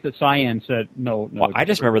off base that Cyan said no. Well, I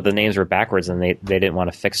just remember the names were backwards, and they didn't want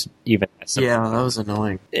to fix even that. Yeah, that was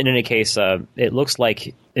annoying. In any case, it looks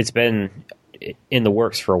like it's been in the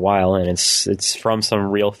works for a while, and it's from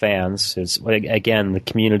some real fans. It's again the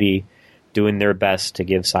community doing their best to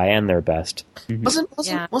give Cyan their best.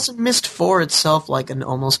 Wasn't Myst 4 itself like an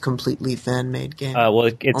almost completely fan-made game?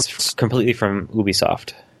 Well, it's completely from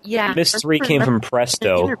Ubisoft. Yeah. Myst 3 came from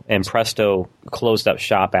Presto, and Presto closed up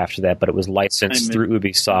shop after that, but it was licensed through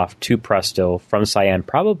Ubisoft to Presto from Cyan,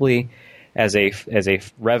 probably as a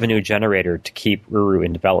revenue generator to keep Uru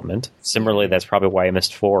in development. Similarly, that's probably why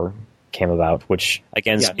Myst 4 came about, which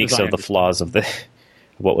again speaks of the flaws of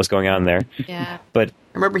what was going on there. Yeah. But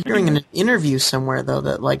I remember hearing in an interview somewhere though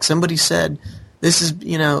that like somebody said this is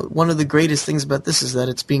one of the greatest things about this is that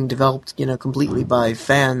it's being developed completely by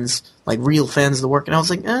fans, like real fans of the work, and I was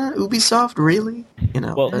like, Ubisoft, really?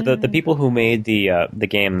 Well, the people who made the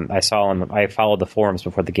game, I followed the forums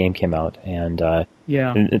before the game came out, and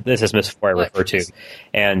and this is Myst 4 I refer to,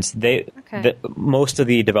 and most of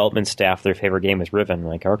the development staff, their favorite game is Riven.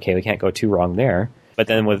 Like, okay, we can't go too wrong there. But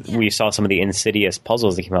then we saw some of the insidious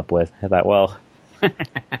puzzles they came up with. I thought, well, you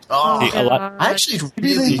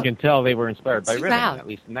can tell they were inspired by Riven, at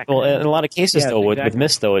least in that case. Well, in a lot of cases, though, with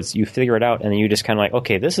Myst, though, it's you figure it out, and then you just kind of like,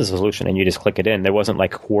 okay, this is a solution, and you just click it in. There wasn't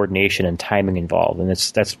like coordination and timing involved, and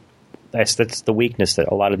that's the weakness that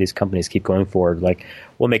a lot of these companies keep going forward. Like,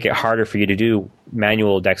 we'll make it harder for you to do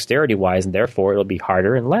manual dexterity-wise, and therefore it'll be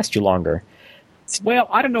harder and last you longer. Well,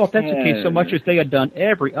 I don't know if that's the case so much as they had done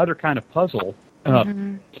every other kind of puzzle.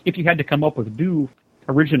 If you had to come up with new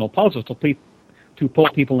original puzzles to pull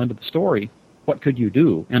people into the story, what could you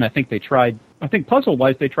do? And I think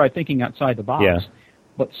puzzle-wise, they tried thinking outside the box. Yeah.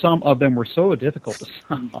 But some of them were so difficult to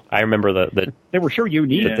solve. I remember they were sure you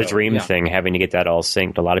needed the dream thing, having to get that all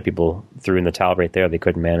synced. A lot of people threw in the towel right there. They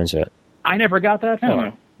couldn't manage it. I never got that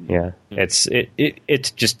far. Yeah. It's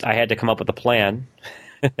just, I had to come up with a plan,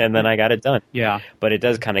 and then I got it done. Yeah. But it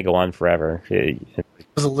does kind of go on forever. It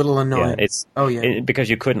was a little annoying. Yeah, because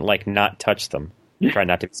you couldn't like not touch them. Try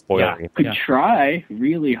not to be spoilery. You could try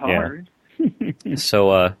really hard. Yeah.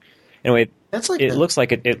 So anyway, it looks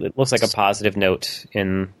like it looks like a positive note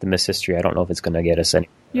in the Myst history. I don't know if it's going to get us any.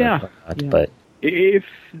 But if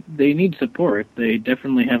they need support, they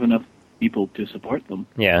definitely have enough people to support them.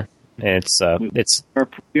 Yeah.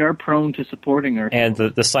 We are prone to supporting our and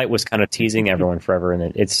the site was kind of teasing everyone forever,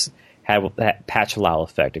 and it's had that Pachalal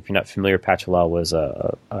effect. If you're not familiar, Pachalal was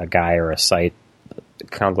a guy or a site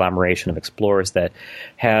conglomeration of explorers that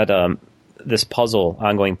had this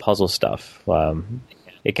ongoing puzzle stuff.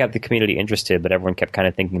 It kept the community interested, but everyone kept kind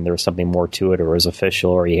of thinking there was something more to it, or it was official,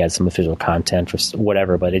 or he had some official content, or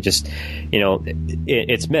whatever. But it just,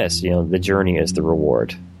 it's Myst. The journey is the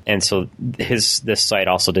reward. And so this site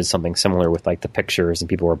also did something similar with like the pictures, and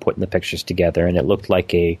people were putting the pictures together, and it looked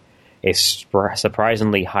like a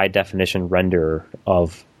surprisingly high definition render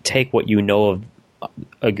of take what you know of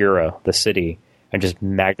Agura, the city, and just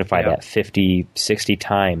magnify that 50, 60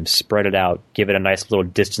 times, spread it out, give it a nice little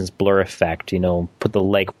distance blur effect, put the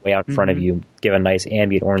lake way out in front of you, give a nice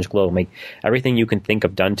ambient orange glow, make everything you can think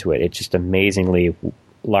of done to it. It's just amazingly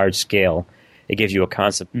large scale. It gives you a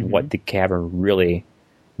concept of what the cavern really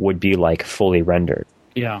would be like fully rendered.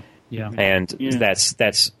 Yeah. And that's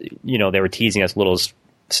they were teasing us little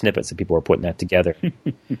snippets that people were putting that together.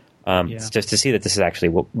 Just to see that this is actually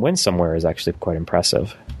what went somewhere is actually quite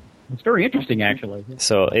impressive. It's very interesting, actually.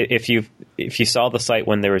 So if you saw the site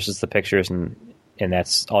when there was just the pictures and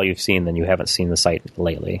that's all you've seen, then you haven't seen the site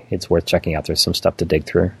lately. It's worth checking out. There's some stuff to dig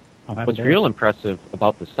through. What's real impressive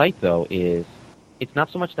about the site, though, is it's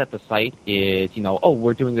not so much that the site is,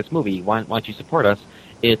 we're doing this movie, why don't you support us?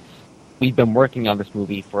 It's we've been working on this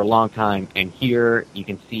movie for a long time, and here you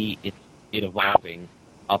can see it evolving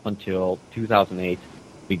up until 2008.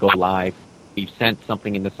 We go live. We've sent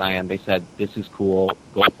something into Cyan. They said, this is cool.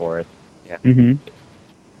 Go for it. Yeah. Mm-hmm.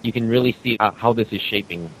 you can really see how this is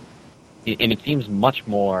shaping, and it seems much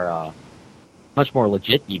more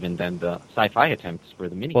legit even than the sci-fi attempts for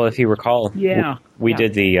the mini. Well, if you recall, we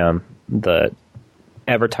did the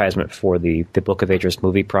advertisement for the Book of Ages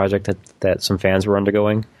movie project that some fans were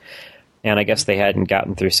undergoing, and I guess they hadn't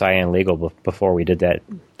gotten through Cyan Legal before we did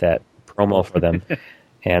that promo for them,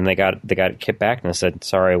 and they got it kicked back and said,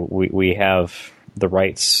 "Sorry, we have the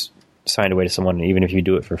rights signed away to someone, and even if you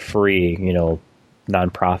do it for free,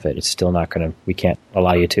 non-profit, it's still not going to. We can't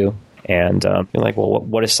allow you to." And you're like, well,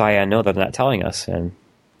 what does Cyan know that they're not telling us? And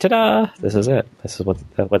ta-da! This is it. This is what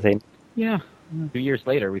they. Yeah. 2 years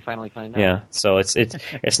later, we finally find out. Yeah. So it's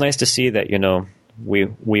nice to see that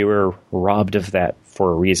we were robbed of that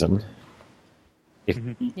for a reason.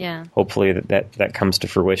 Hopefully that comes to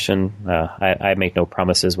fruition. I make no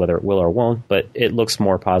promises whether it will or won't, but it looks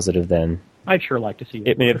more positive than. I'd sure like to see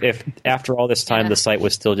it. I mean, if after all this time the site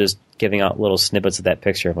was still just giving out little snippets of that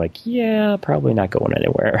picture, I'm like, yeah, probably not going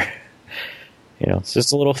anywhere. It's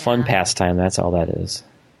just a little fun pastime. That's all that is.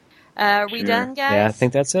 Are we done, guys? Yeah, I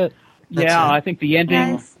think that's it. I think the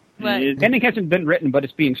ending. The ending hasn't been written, but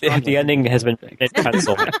it's being strung. The ending has been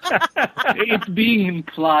penciled. It's being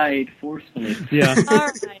implied forcefully. Yeah. All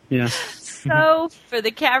right. Yeah. So, for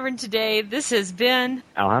the Cavern today, this has been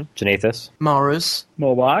Alhan, Janathus, Morris,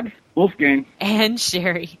 Mowag, Wolfgang, and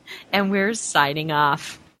Sherry, and we're signing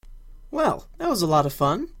off. Well, that was a lot of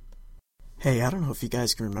fun. Hey, I don't know if you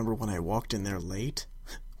guys can remember when I walked in there late.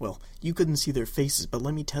 Well, you couldn't see their faces, but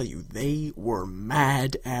let me tell you, they were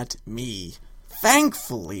mad at me.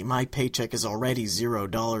 Thankfully, my paycheck is already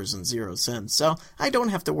 $0.00, so I don't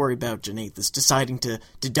have to worry about Janathus deciding to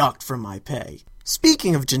deduct from my pay.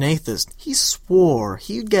 Speaking of Janathus, he swore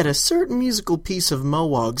he'd get a certain musical piece of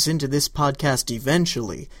Mowag's into this podcast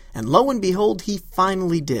eventually, and lo and behold, he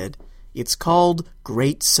finally did. It's called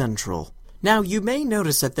Great Central. Now, you may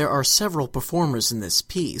notice that there are several performers in this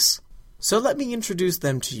piece, so let me introduce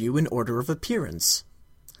them to you in order of appearance.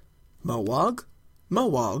 Mowag,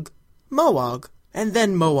 Mowag, Mowag, and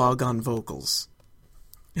then Mowag on vocals.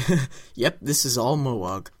 Yep, this is all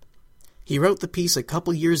Mowag. He wrote the piece a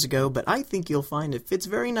couple years ago, but I think you'll find it fits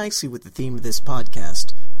very nicely with the theme of this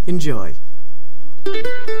podcast. Enjoy.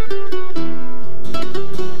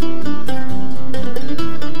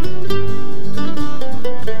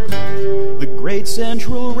 The Great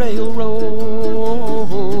Central Railroad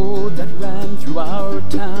that ran through our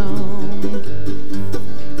town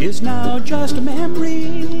is now just a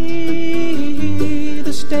memory.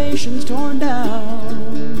 The station's torn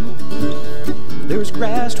down. There's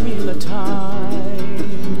grass between the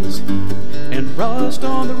ties and rust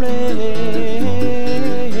on the rails.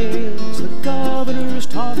 The governor's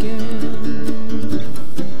talking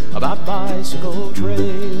about bicycle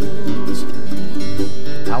trails.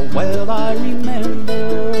 How well I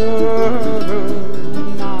remember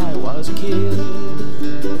when I was a kid,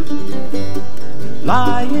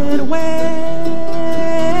 lying awake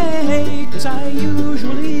as I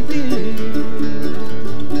usually did,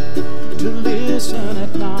 to listen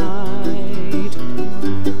at night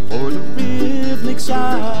for the rhythmic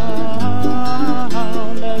sound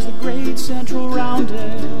as the Great Central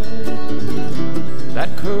rounded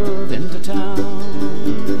that curve into town.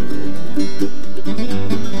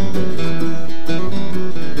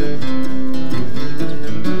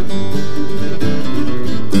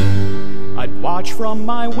 I'd watch from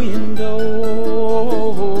my window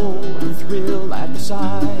and thrill at the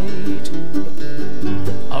sight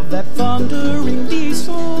of that thundering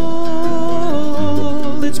diesel.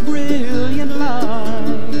 Its brilliant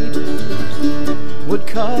light would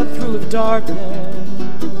cut through the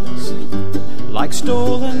darkness like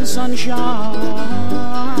stolen sunshine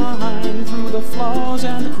through the flaws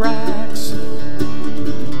and the cracks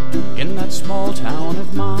in that small town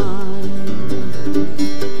of mine.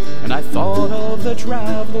 And I thought of the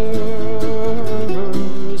travelers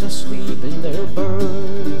asleep in their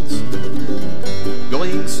berths,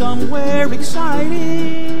 going somewhere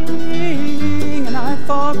exciting, and I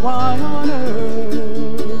thought, why on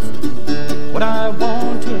earth would I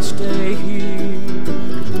want to stay here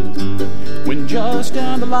when just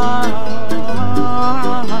down the line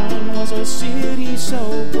was a city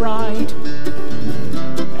so bright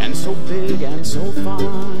and so big and so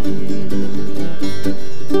fine.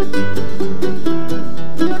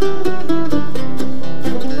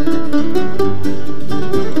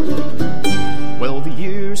 Well, the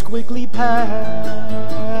years quickly passed.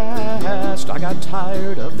 I got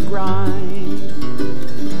tired of the grind.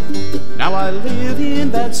 Now I live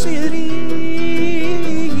in that city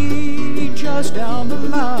just down the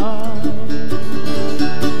line.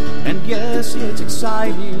 And yes, it's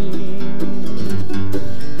exciting.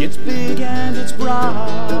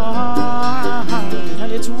 bright,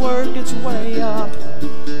 and it's worked its way up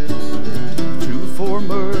to 4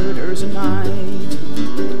 murders a night.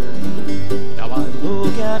 Now I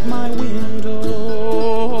look at my window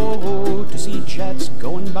to see jets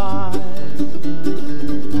going by,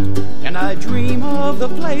 and I dream of the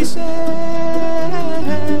places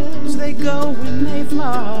they go when they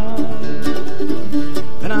fly,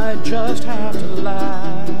 and I just have to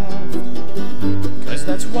laugh, 'cause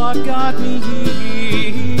that's what got me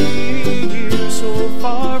here, so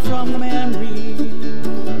far from the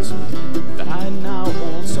memories that I now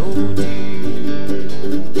hold so dear.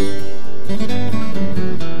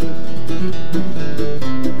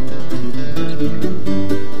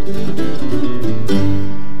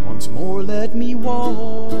 Once more let me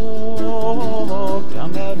walk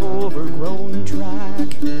down that overgrown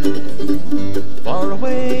track, far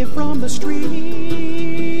away from the streets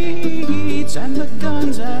and the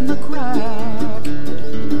guns and the crack.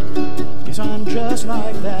 Yes, I'm just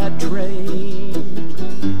like that train.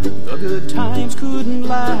 The good times couldn't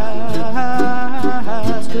last,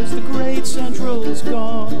 'cause the great Central's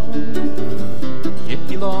gone. It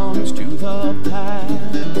belongs to the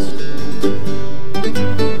past.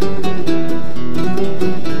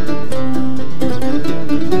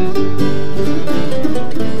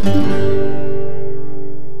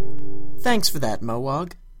 Thanks for that,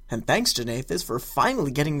 Mowog. And thanks to Nathis for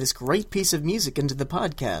finally getting this great piece of music into the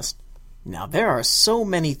podcast. Now, there are so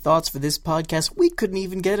many thoughts for this podcast, we couldn't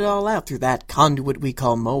even get it all out through that conduit we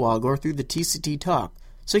call Mowog or through the TCT Talk.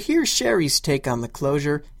 So here's Sherry's take on the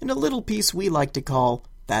closure in a little piece we like to call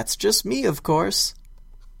That's Just Me, of course.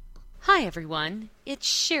 Hi, everyone. It's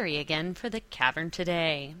Sherry again for the Cavern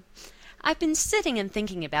Today. I've been sitting and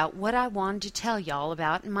thinking about what I wanted to tell y'all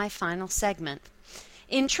about in my final segment.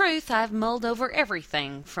 In truth, I've mulled over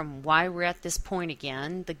everything, from why we're at this point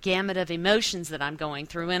again, the gamut of emotions that I'm going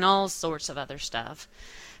through, and all sorts of other stuff.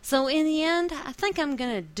 So in the end, I think I'm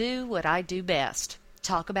going to do what I do best,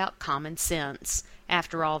 talk about common sense.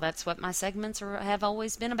 After all, that's what my segments have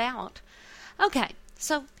always been about. Okay,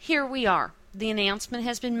 so here we are. The announcement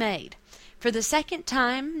has been made. For the second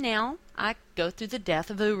time now, I go through the death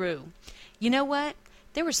of Uru. You know what?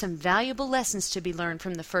 There were some valuable lessons to be learned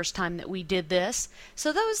from the first time that we did this,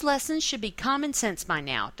 so those lessons should be common sense by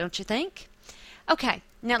now, don't you think? Okay,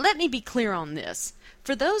 now let me be clear on this.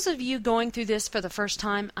 For those of you going through this for the first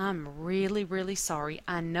time, I'm really, really sorry.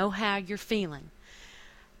 I know how you're feeling.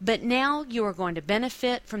 But now you are going to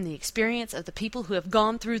benefit from the experience of the people who have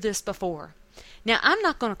gone through this before. Now, I'm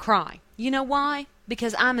not going to cry. You know why?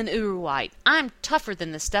 Because I'm an Uruite. I'm tougher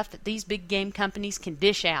than the stuff that these big game companies can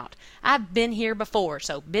dish out. I've been here before,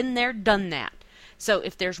 so been there, done that. So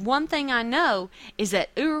if there's one thing I know, is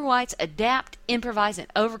that Uruites adapt, improvise, and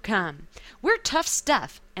overcome. We're tough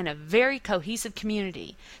stuff and a very cohesive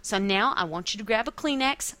community. So now I want you to grab a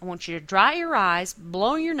Kleenex, I want you to dry your eyes,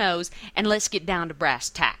 blow your nose, and let's get down to brass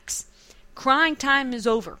tacks. Crying time is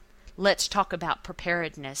over. Let's talk about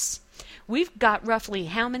preparedness. We've got roughly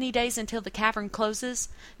how many days until the cavern closes?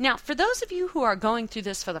 Now, for those of you who are going through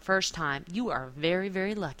this for the first time, you are very,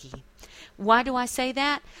 very lucky. Why do I say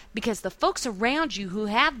that? Because the folks around you who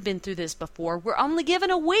have been through this before were only given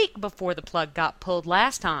a week before the plug got pulled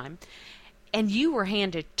last time, and you were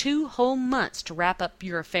handed 2 whole months to wrap up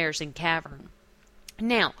your affairs in cavern.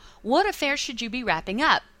 Now, what affairs should you be wrapping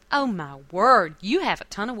up? Oh my word, you have a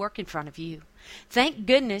ton of work in front of you. Thank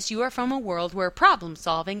goodness you are from a world where problem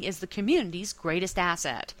solving is the community's greatest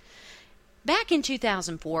asset. Back in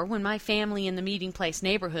 2004, when my family in the Meeting Place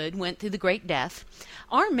neighborhood went through the Great Death,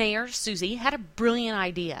 our mayor, Susie, had a brilliant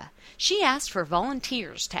idea. She asked for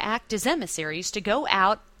volunteers to act as emissaries to go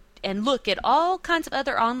out and look at all kinds of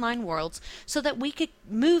other online worlds so that we could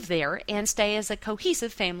move there and stay as a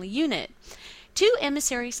cohesive family unit. 2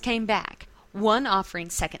 emissaries came back, one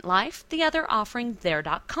offering Second Life, the other offering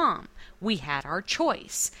there.com. We had our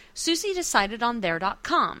choice. Susie decided on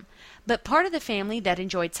there.com, but part of the family that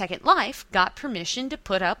enjoyed Second Life got permission to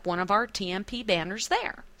put up one of our TMP banners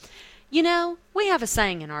there. You know, we have a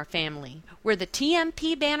saying in our family, where the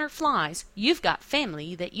TMP banner flies, you've got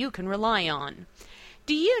family that you can rely on.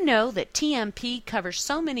 Do you know that TMP covers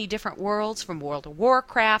so many different worlds, from World of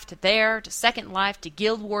Warcraft to There to Second Life to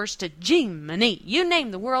Guild Wars to Jiminy? You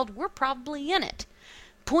name the world, we're probably in it.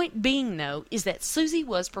 Point being, though, is that Susie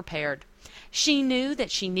was prepared. She knew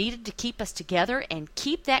that she needed to keep us together and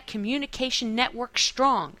keep that communication network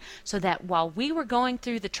strong, so that while we were going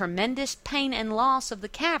through the tremendous pain and loss of the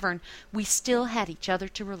cavern, we still had each other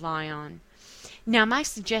to rely on. Now, my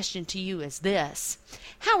suggestion to you is this.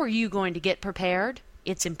 How are you going to get prepared?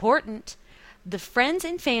 It's important. the friends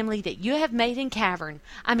and family that you have made in Cavern.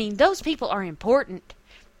 I mean, those people are important.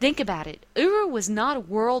 Think about it. Uru was not a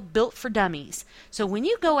world built for dummies. So when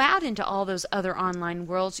you go out into all those other online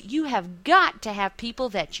worlds, you have got to have people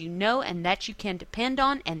that you know and that you can depend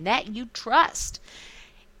on and that you trust.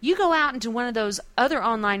 You go out into one of those other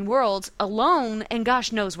online worlds alone, and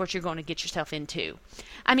gosh knows what you're going to get yourself into.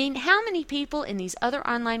 I mean, how many people in these other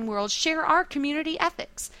online worlds share our community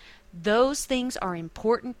ethics? Those things are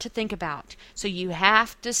important to think about. So you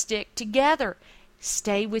have to stick together.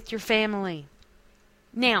 Stay with your family.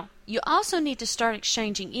 Now, you also need to start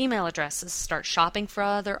exchanging email addresses, start shopping for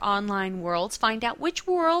other online worlds, find out which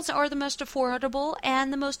worlds are the most affordable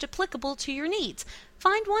and the most applicable to your needs.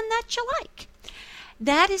 Find one that you like.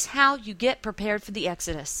 That is how you get prepared for the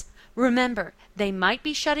Exodus. Remember, they might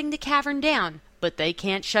be shutting the cavern down, but they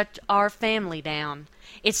can't shut our family down.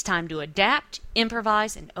 It's time to adapt,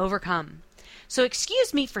 improvise, and overcome. So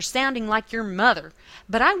excuse me for sounding like your mother,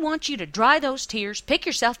 but I want you to dry those tears, pick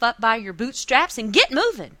yourself up by your bootstraps, and get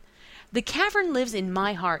moving. The cavern lives in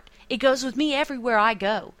my heart. It goes with me everywhere I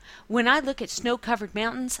go. When I look at snow-covered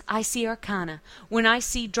mountains, I see Arcana. When I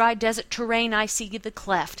see dry desert terrain, I see the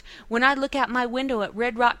Cleft. When I look out my window at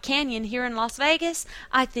Red Rock Canyon here in Las Vegas,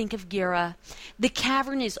 I think of Gira. The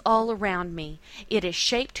cavern is all around me. It has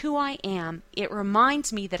shaped who I am. It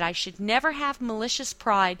reminds me that I should never have malicious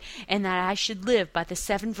pride and that I should live by the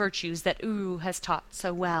 7 virtues that Uru has taught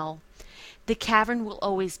so well. The cavern will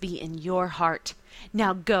always be in your heart.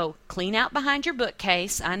 Now go, clean out behind your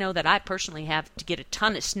bookcase. I know that I personally have to get a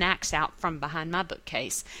ton of snacks out from behind my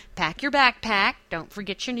bookcase. Pack your backpack, don't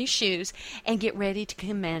forget your new shoes, and get ready to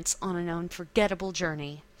commence on an unforgettable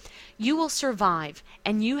journey. You will survive,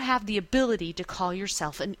 and you have the ability to call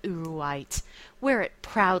yourself an Uruite. Wear it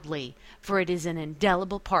proudly, for it is an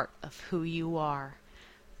indelible part of who you are.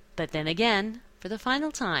 But then again, for the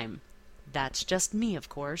final time, that's just me, of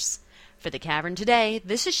course. For the Cavern Today,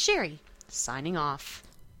 this is Sherry, signing off.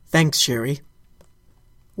 Thanks, Sherry.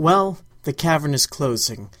 Well, the cavern is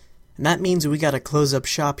closing, and that means we gotta close up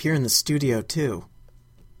shop here in the studio, too.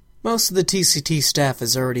 Most of the TCT staff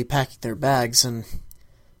has already packed their bags, and,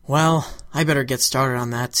 well, I better get started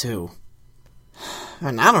on that, too.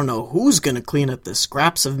 And I don't know who's gonna clean up the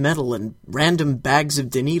scraps of metal and random bags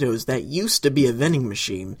of Donitos that used to be a vending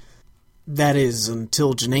machine. That is,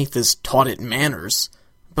 until Janathus taught it manners.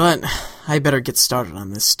 But I better get started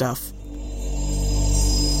on this stuff.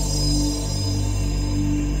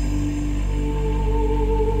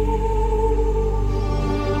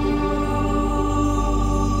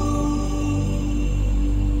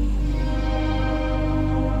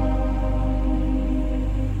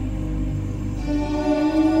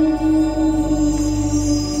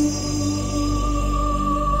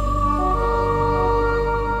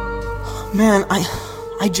 Man,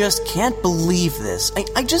 I just can't believe this.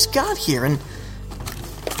 I just got here, and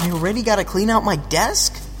I already gotta clean out my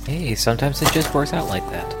desk? Hey, sometimes it just works out like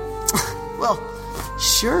that. Well,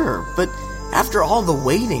 sure, but after all the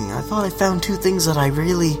waiting, I thought I found 2 things that I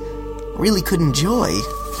really could enjoy.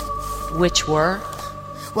 Which were?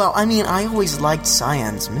 Well, I mean, I always liked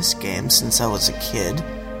Cyan's Myst games since I was a kid.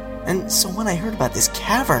 And so when I heard about this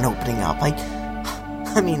cavern opening up,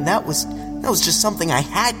 I mean, that was just something I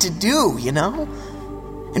had to do, you know?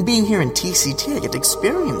 And being here in TCT, I get to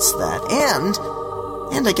experience that.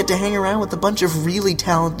 And I get to hang around with a bunch of really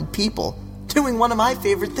talented people, doing one of my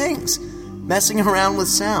favorite things, messing around with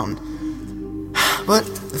sound. But,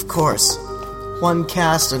 of course, one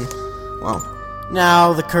cast and, well,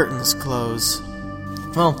 now the curtains close.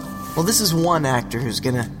 Well, this is one actor who's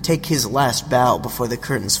gonna take his last bow before the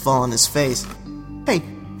curtains fall on his face. Hey,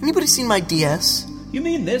 anybody seen my DS? You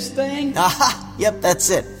mean this thing? Aha! Yep, that's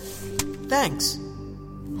it. Thanks.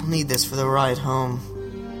 I'll need this for the ride home.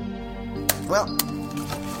 Well,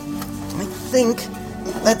 I think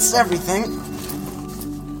that's everything.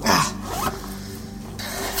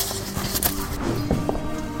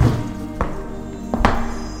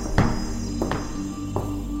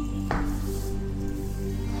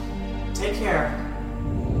 Take care.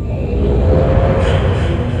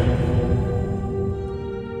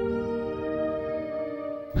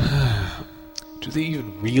 Do they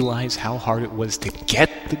even realize how hard it was to get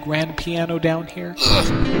the grand piano down here?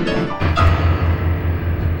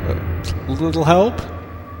 A little help?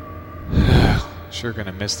 Sure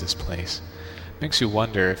gonna miss this place. Makes you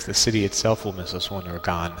wonder if the city itself will miss us when we're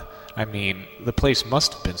gone. I mean, the place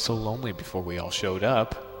must have been so lonely before we all showed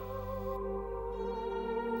up.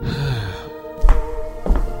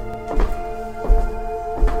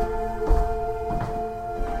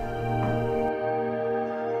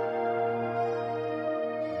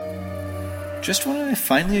 Just when I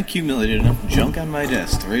finally accumulated enough junk on my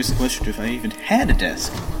desk to raise the question if I even had a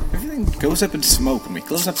desk, everything goes up in smoke and we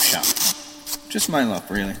close up shop. Just my luck,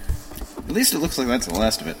 really. At least it looks like that's the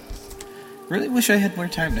last of it. Really wish I had more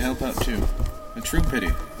time to help out, too. A true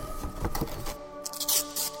pity.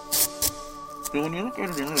 But when you look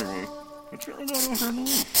at it another way, it's really not over in the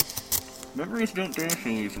least. Memories don't die so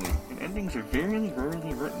easily, and endings are very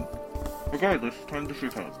rarely written. Regardless, time to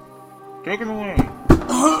ship out. Take it away!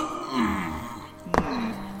 I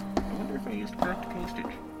wonder if I used correct postage.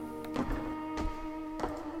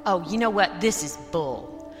 Oh, you know what? This is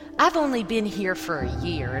bull. I've only been here for a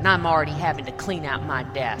year, and I'm already having to clean out my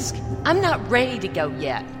desk. I'm not ready to go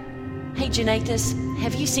yet. Hey, Janathus,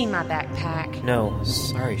 have you seen my backpack? No,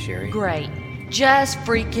 sorry, Sherry. Great. Just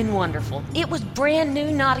freaking wonderful. It was brand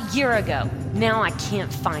new not a year ago. Now I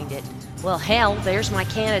can't find it. Well, hell, there's my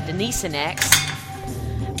can of Denisean X.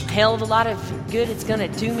 Hell of a lot of good it's gonna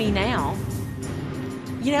do me now.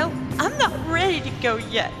 You know, I'm not ready to go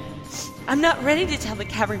yet. I'm not ready to tell the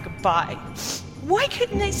cavern goodbye. Why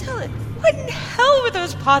couldn't they sell it? What in hell were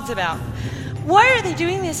those pods about? Why are they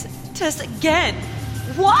doing this to us again?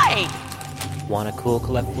 Why? Want a cool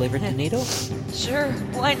collect-flavored Donito? Sure,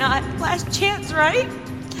 why not? Last chance, right?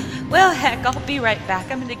 Well, heck, I'll be right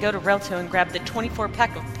back. I'm going to go to Relto and grab the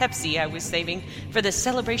 24-pack of Pepsi I was saving for the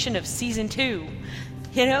celebration of Season 2.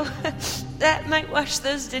 You know, that might wash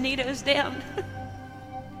those Donitos down.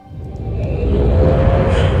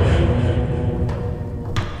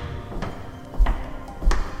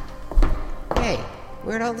 Hey,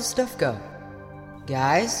 where'd all the stuff go?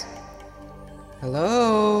 Guys?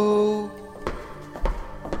 Hello?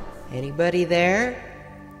 Anybody there?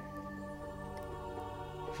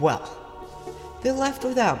 Well, they left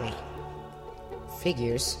without me.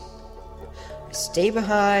 Figures. I stay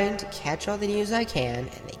behind to catch all the news I can,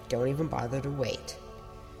 and they don't even bother to wait.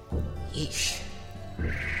 Yeesh.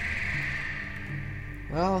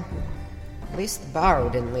 Well, at least the Barrow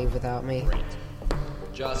didn't leave without me. Great.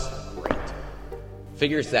 Just great.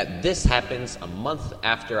 Figures that this happens a month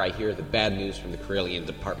after I hear the bad news from the Corellian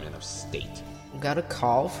Department of State. Got a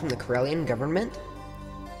call from the Corellian government?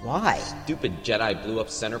 Why? Stupid Jedi blew up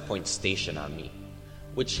Centerpoint Station on me,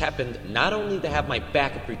 which happened not only to have my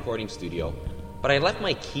backup recording studio, but I left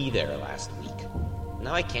my key there last week.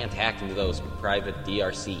 Now I can't hack into those private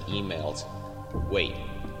DRC emails. Wait,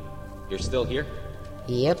 you're still here?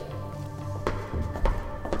 Yep.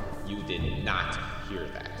 You did not hear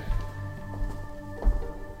that.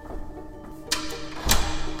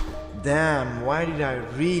 Damn, why did I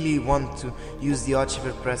really want to use the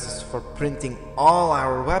archiver presses for printing all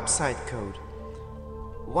our website code?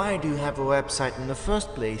 Why do you have a website in the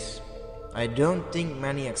first place? I don't think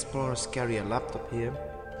many explorers carry a laptop here.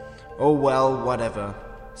 Oh well, whatever.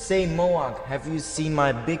 Say, Moag, have you seen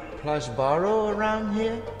my big plush Barrow around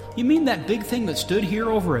here? You mean that big thing that stood here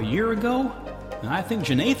over a year ago? I think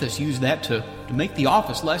Janathus used that to make the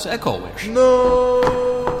office less echo-ish. No!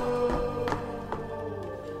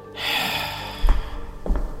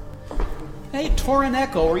 Hey, Tora and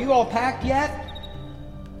Echo, are you all packed yet?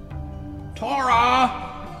 Tora!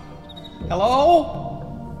 Hello?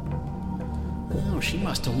 Oh, she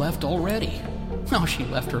must have left already. Oh, she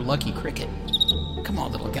left her lucky cricket. Come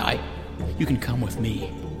on, little guy. You can come with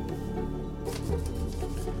me.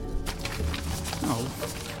 Oh,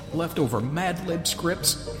 leftover Mad Lib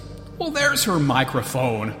scripts. Well, there's her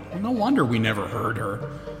microphone. No wonder we never heard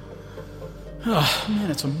her. Oh,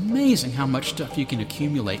 man, it's amazing how much stuff you can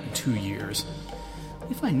accumulate in 2 years.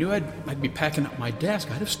 If I knew I'd be packing up my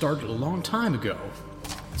desk, I'd have started a long time ago.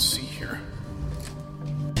 Let's see here.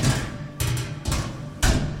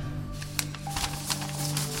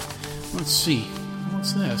 Let's see.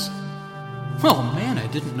 What's this? Oh, man, I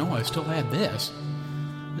didn't know I still had this.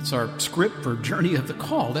 It's our script for Journey of the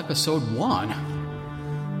Called, Episode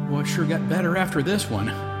 1. Well, it sure got better after this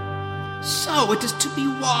one. So, it is to be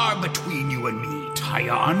war between you and me,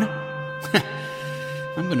 Tyon.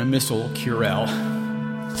 I'm gonna miss old Curel.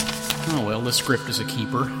 Oh well, the script is a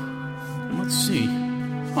keeper. And let's see.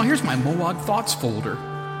 Oh, here's my Moag Thoughts folder.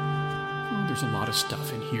 Oh, there's a lot of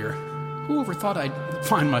stuff in here. Who ever thought I'd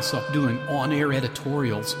find myself doing on-air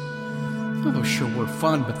editorials? Oh, those sure were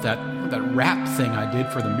fun, but that rap thing I did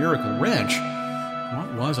for the Miracle Wrench,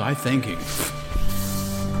 what was I thinking?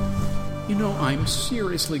 You know, I'm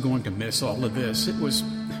seriously going to miss all of this. It was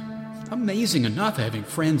amazing enough having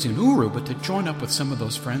friends in Uru, but to join up with some of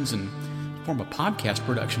those friends and form a podcast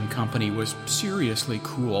production company was seriously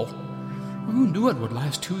cool. Who knew it would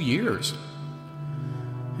last 2 years?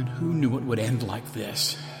 And who knew it would end like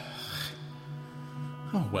this?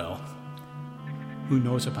 Oh well. Who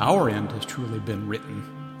knows if our end has truly been written?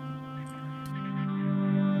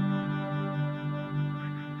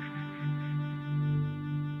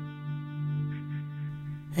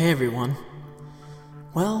 Hey everyone.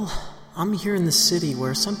 Well, I'm here in the city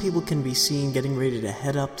where some people can be seen getting ready to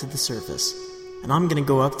head up to the surface, and I'm gonna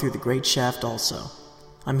go up through the Great Shaft also.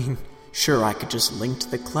 I mean, sure, I could just link to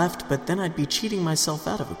the cleft, but then I'd be cheating myself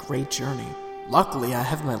out of a great journey. Luckily, I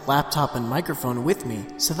have my laptop and microphone with me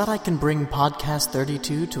so that I can bring Podcast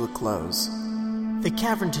 32 to a close. The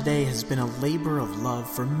Cavern Today has been a labor of love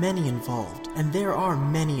for many involved, and there are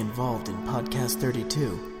many involved in Podcast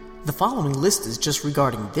 32. The following list is just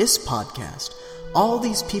regarding this podcast. All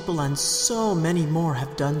these people and so many more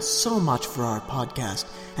have done so much for our podcast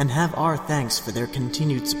and have our thanks for their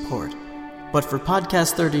continued support. But for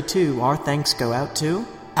Podcast 32, our thanks go out to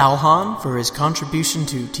Alhan for his contribution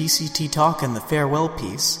to TCT Talk and the farewell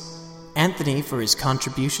piece, Anthony for his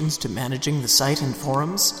contributions to managing the site and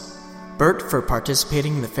forums, Bert for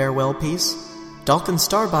participating in the farewell piece, Dalkin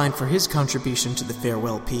Starbine for his contribution to the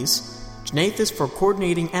farewell piece, Janathus for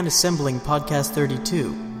coordinating and assembling Podcast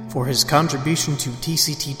 32, for his contribution to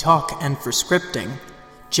TCT Talk and for scripting,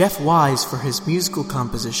 Jeff Wise for his musical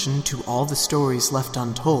composition to All the Stories Left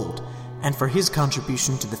Untold, and for his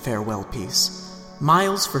contribution to the farewell piece,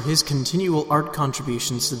 Miles for his continual art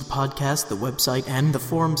contributions to the podcast, the website, and the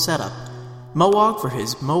forum setup, Moog for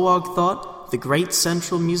his Moog Thought, the great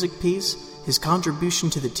central music piece, his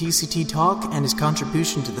contribution to the TCT Talk, and his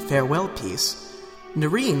contribution to the farewell piece,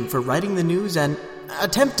 Nareem for writing the news and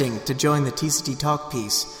attempting to join the TCT Talk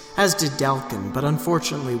piece, as did Dalkin, but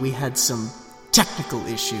unfortunately we had some technical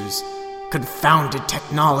issues. Confounded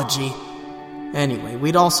technology! Anyway,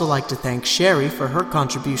 we'd also like to thank Sherry for her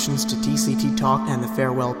contributions to TCT Talk and the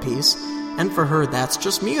farewell piece, and for her That's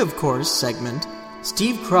Just Me, of course segment,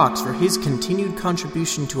 Steve Crocs for his continued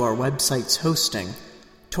contribution to our website's hosting,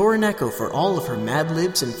 Torin Echo for all of her Mad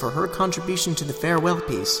Libs and for her contribution to the farewell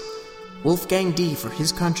piece, Wolfgang D for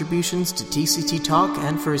his contributions to TCT Talk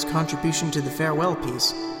and for his contribution to the farewell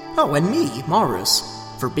piece. Oh, and me, Marus,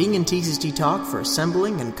 for being in TCT Talk, for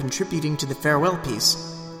assembling and contributing to the farewell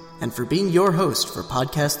piece, and for being your host for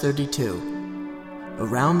Podcast 32.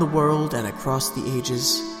 Around the world and across the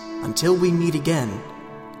ages, until we meet again,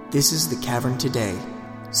 this is The Cavern Today,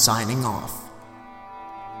 signing off.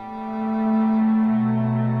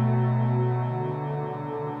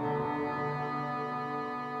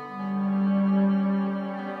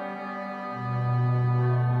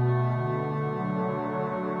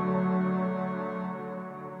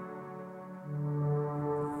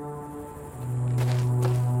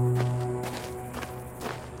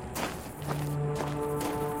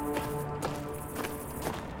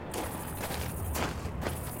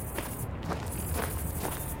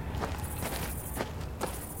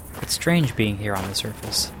 It's strange being here on the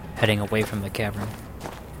surface, heading away from the cavern.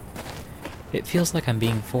 It feels like I'm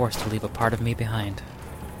being forced to leave a part of me behind.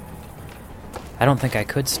 I don't think I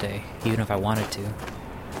could stay, even if I wanted to.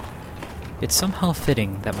 It's somehow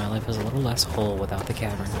fitting that my life is a little less whole without the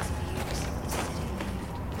cavern.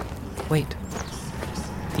 Wait.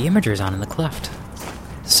 The imager's on in the cleft.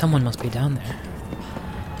 Someone must be down there.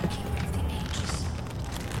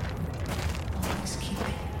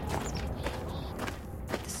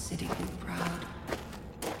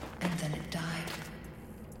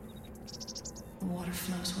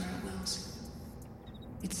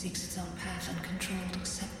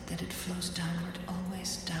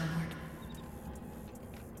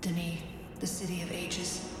 The city of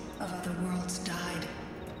ages, of other worlds died.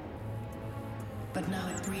 But now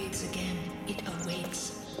it breathes again, it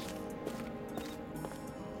awaits.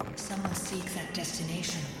 Some will seek that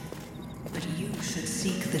destination, but you should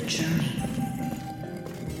seek the journey.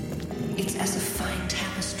 It's as a fine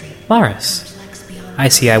tapestry. Maris, I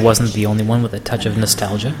see I wasn't the only one with a touch of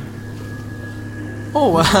nostalgia.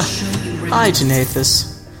 Oh, hi,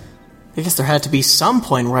 Janathus. I guess there had to be some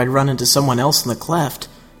point where I'd run into someone else in the cleft.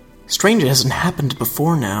 Strange it hasn't happened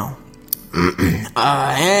before now.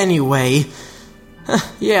 Anyway.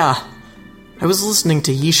 Yeah. I was listening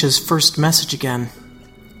to Yisha's first message again.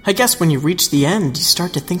 I guess when you reach the end, you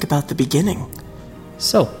start to think about the beginning.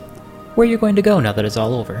 So, where are you going to go now that it's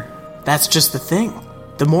all over? That's just the thing.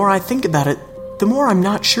 The more I think about it, the more I'm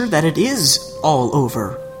not sure that it is all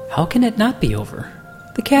over. How can it not be over?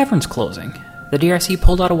 The cavern's closing. The DRC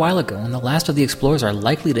pulled out a while ago, and the last of the explorers are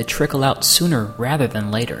likely to trickle out sooner rather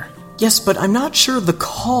than later. Yes, but I'm not sure the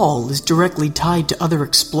call is directly tied to other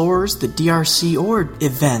explorers, the DRC, or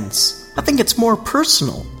events. I think it's more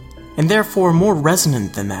personal, and therefore more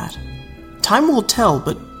resonant than that. Time will tell,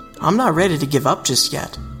 but I'm not ready to give up just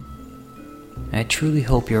yet. I truly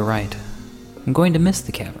hope you're right. I'm going to miss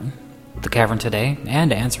the cavern today,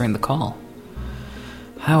 and answering the call.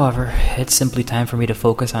 However, it's simply time for me to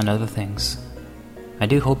focus on other things. I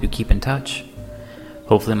do hope you keep in touch.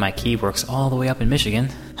 Hopefully my key works all the way up in Michigan.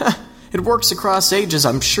 It works across ages.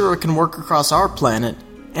 I'm sure it can work across our planet.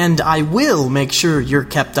 And I will make sure you're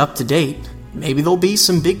kept up to date. Maybe there'll be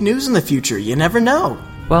some big news in the future. You never know.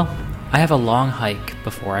 Well, I have a long hike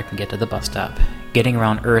before I can get to the bus stop. Getting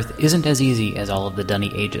around Earth isn't as easy as all of the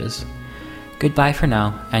dunny ages. Goodbye for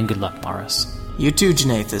now, and good luck, Morris. You too,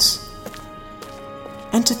 Janathus.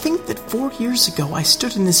 And to think that 4 years ago I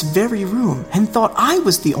stood in this very room and thought I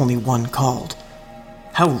was the only one called.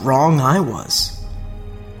 How wrong I was.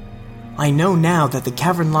 I know now that the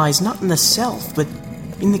cavern lies not in the self, but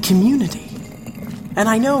in the community. And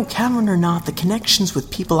I know, cavern or not, the connections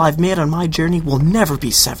with people I've made on my journey will never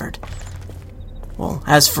be severed. Well,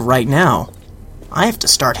 as for right now, I have to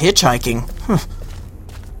start hitchhiking.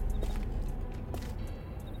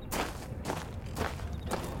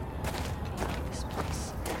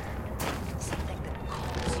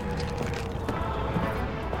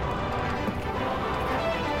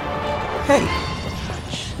 Hey,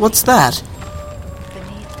 what's that?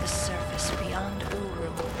 Beneath the surface beyond Uru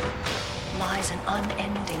lies an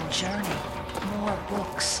unending journey. More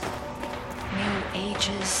books, new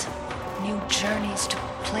ages, new journeys to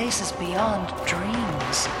places beyond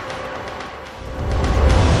dreams.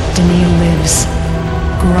 Denis lives,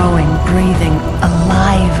 growing, breathing,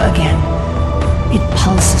 alive again. It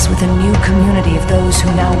pulses with a new community of those who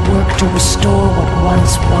now work to restore what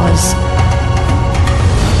once was.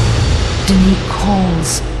 Denis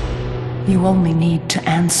calls. You only need to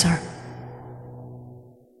answer.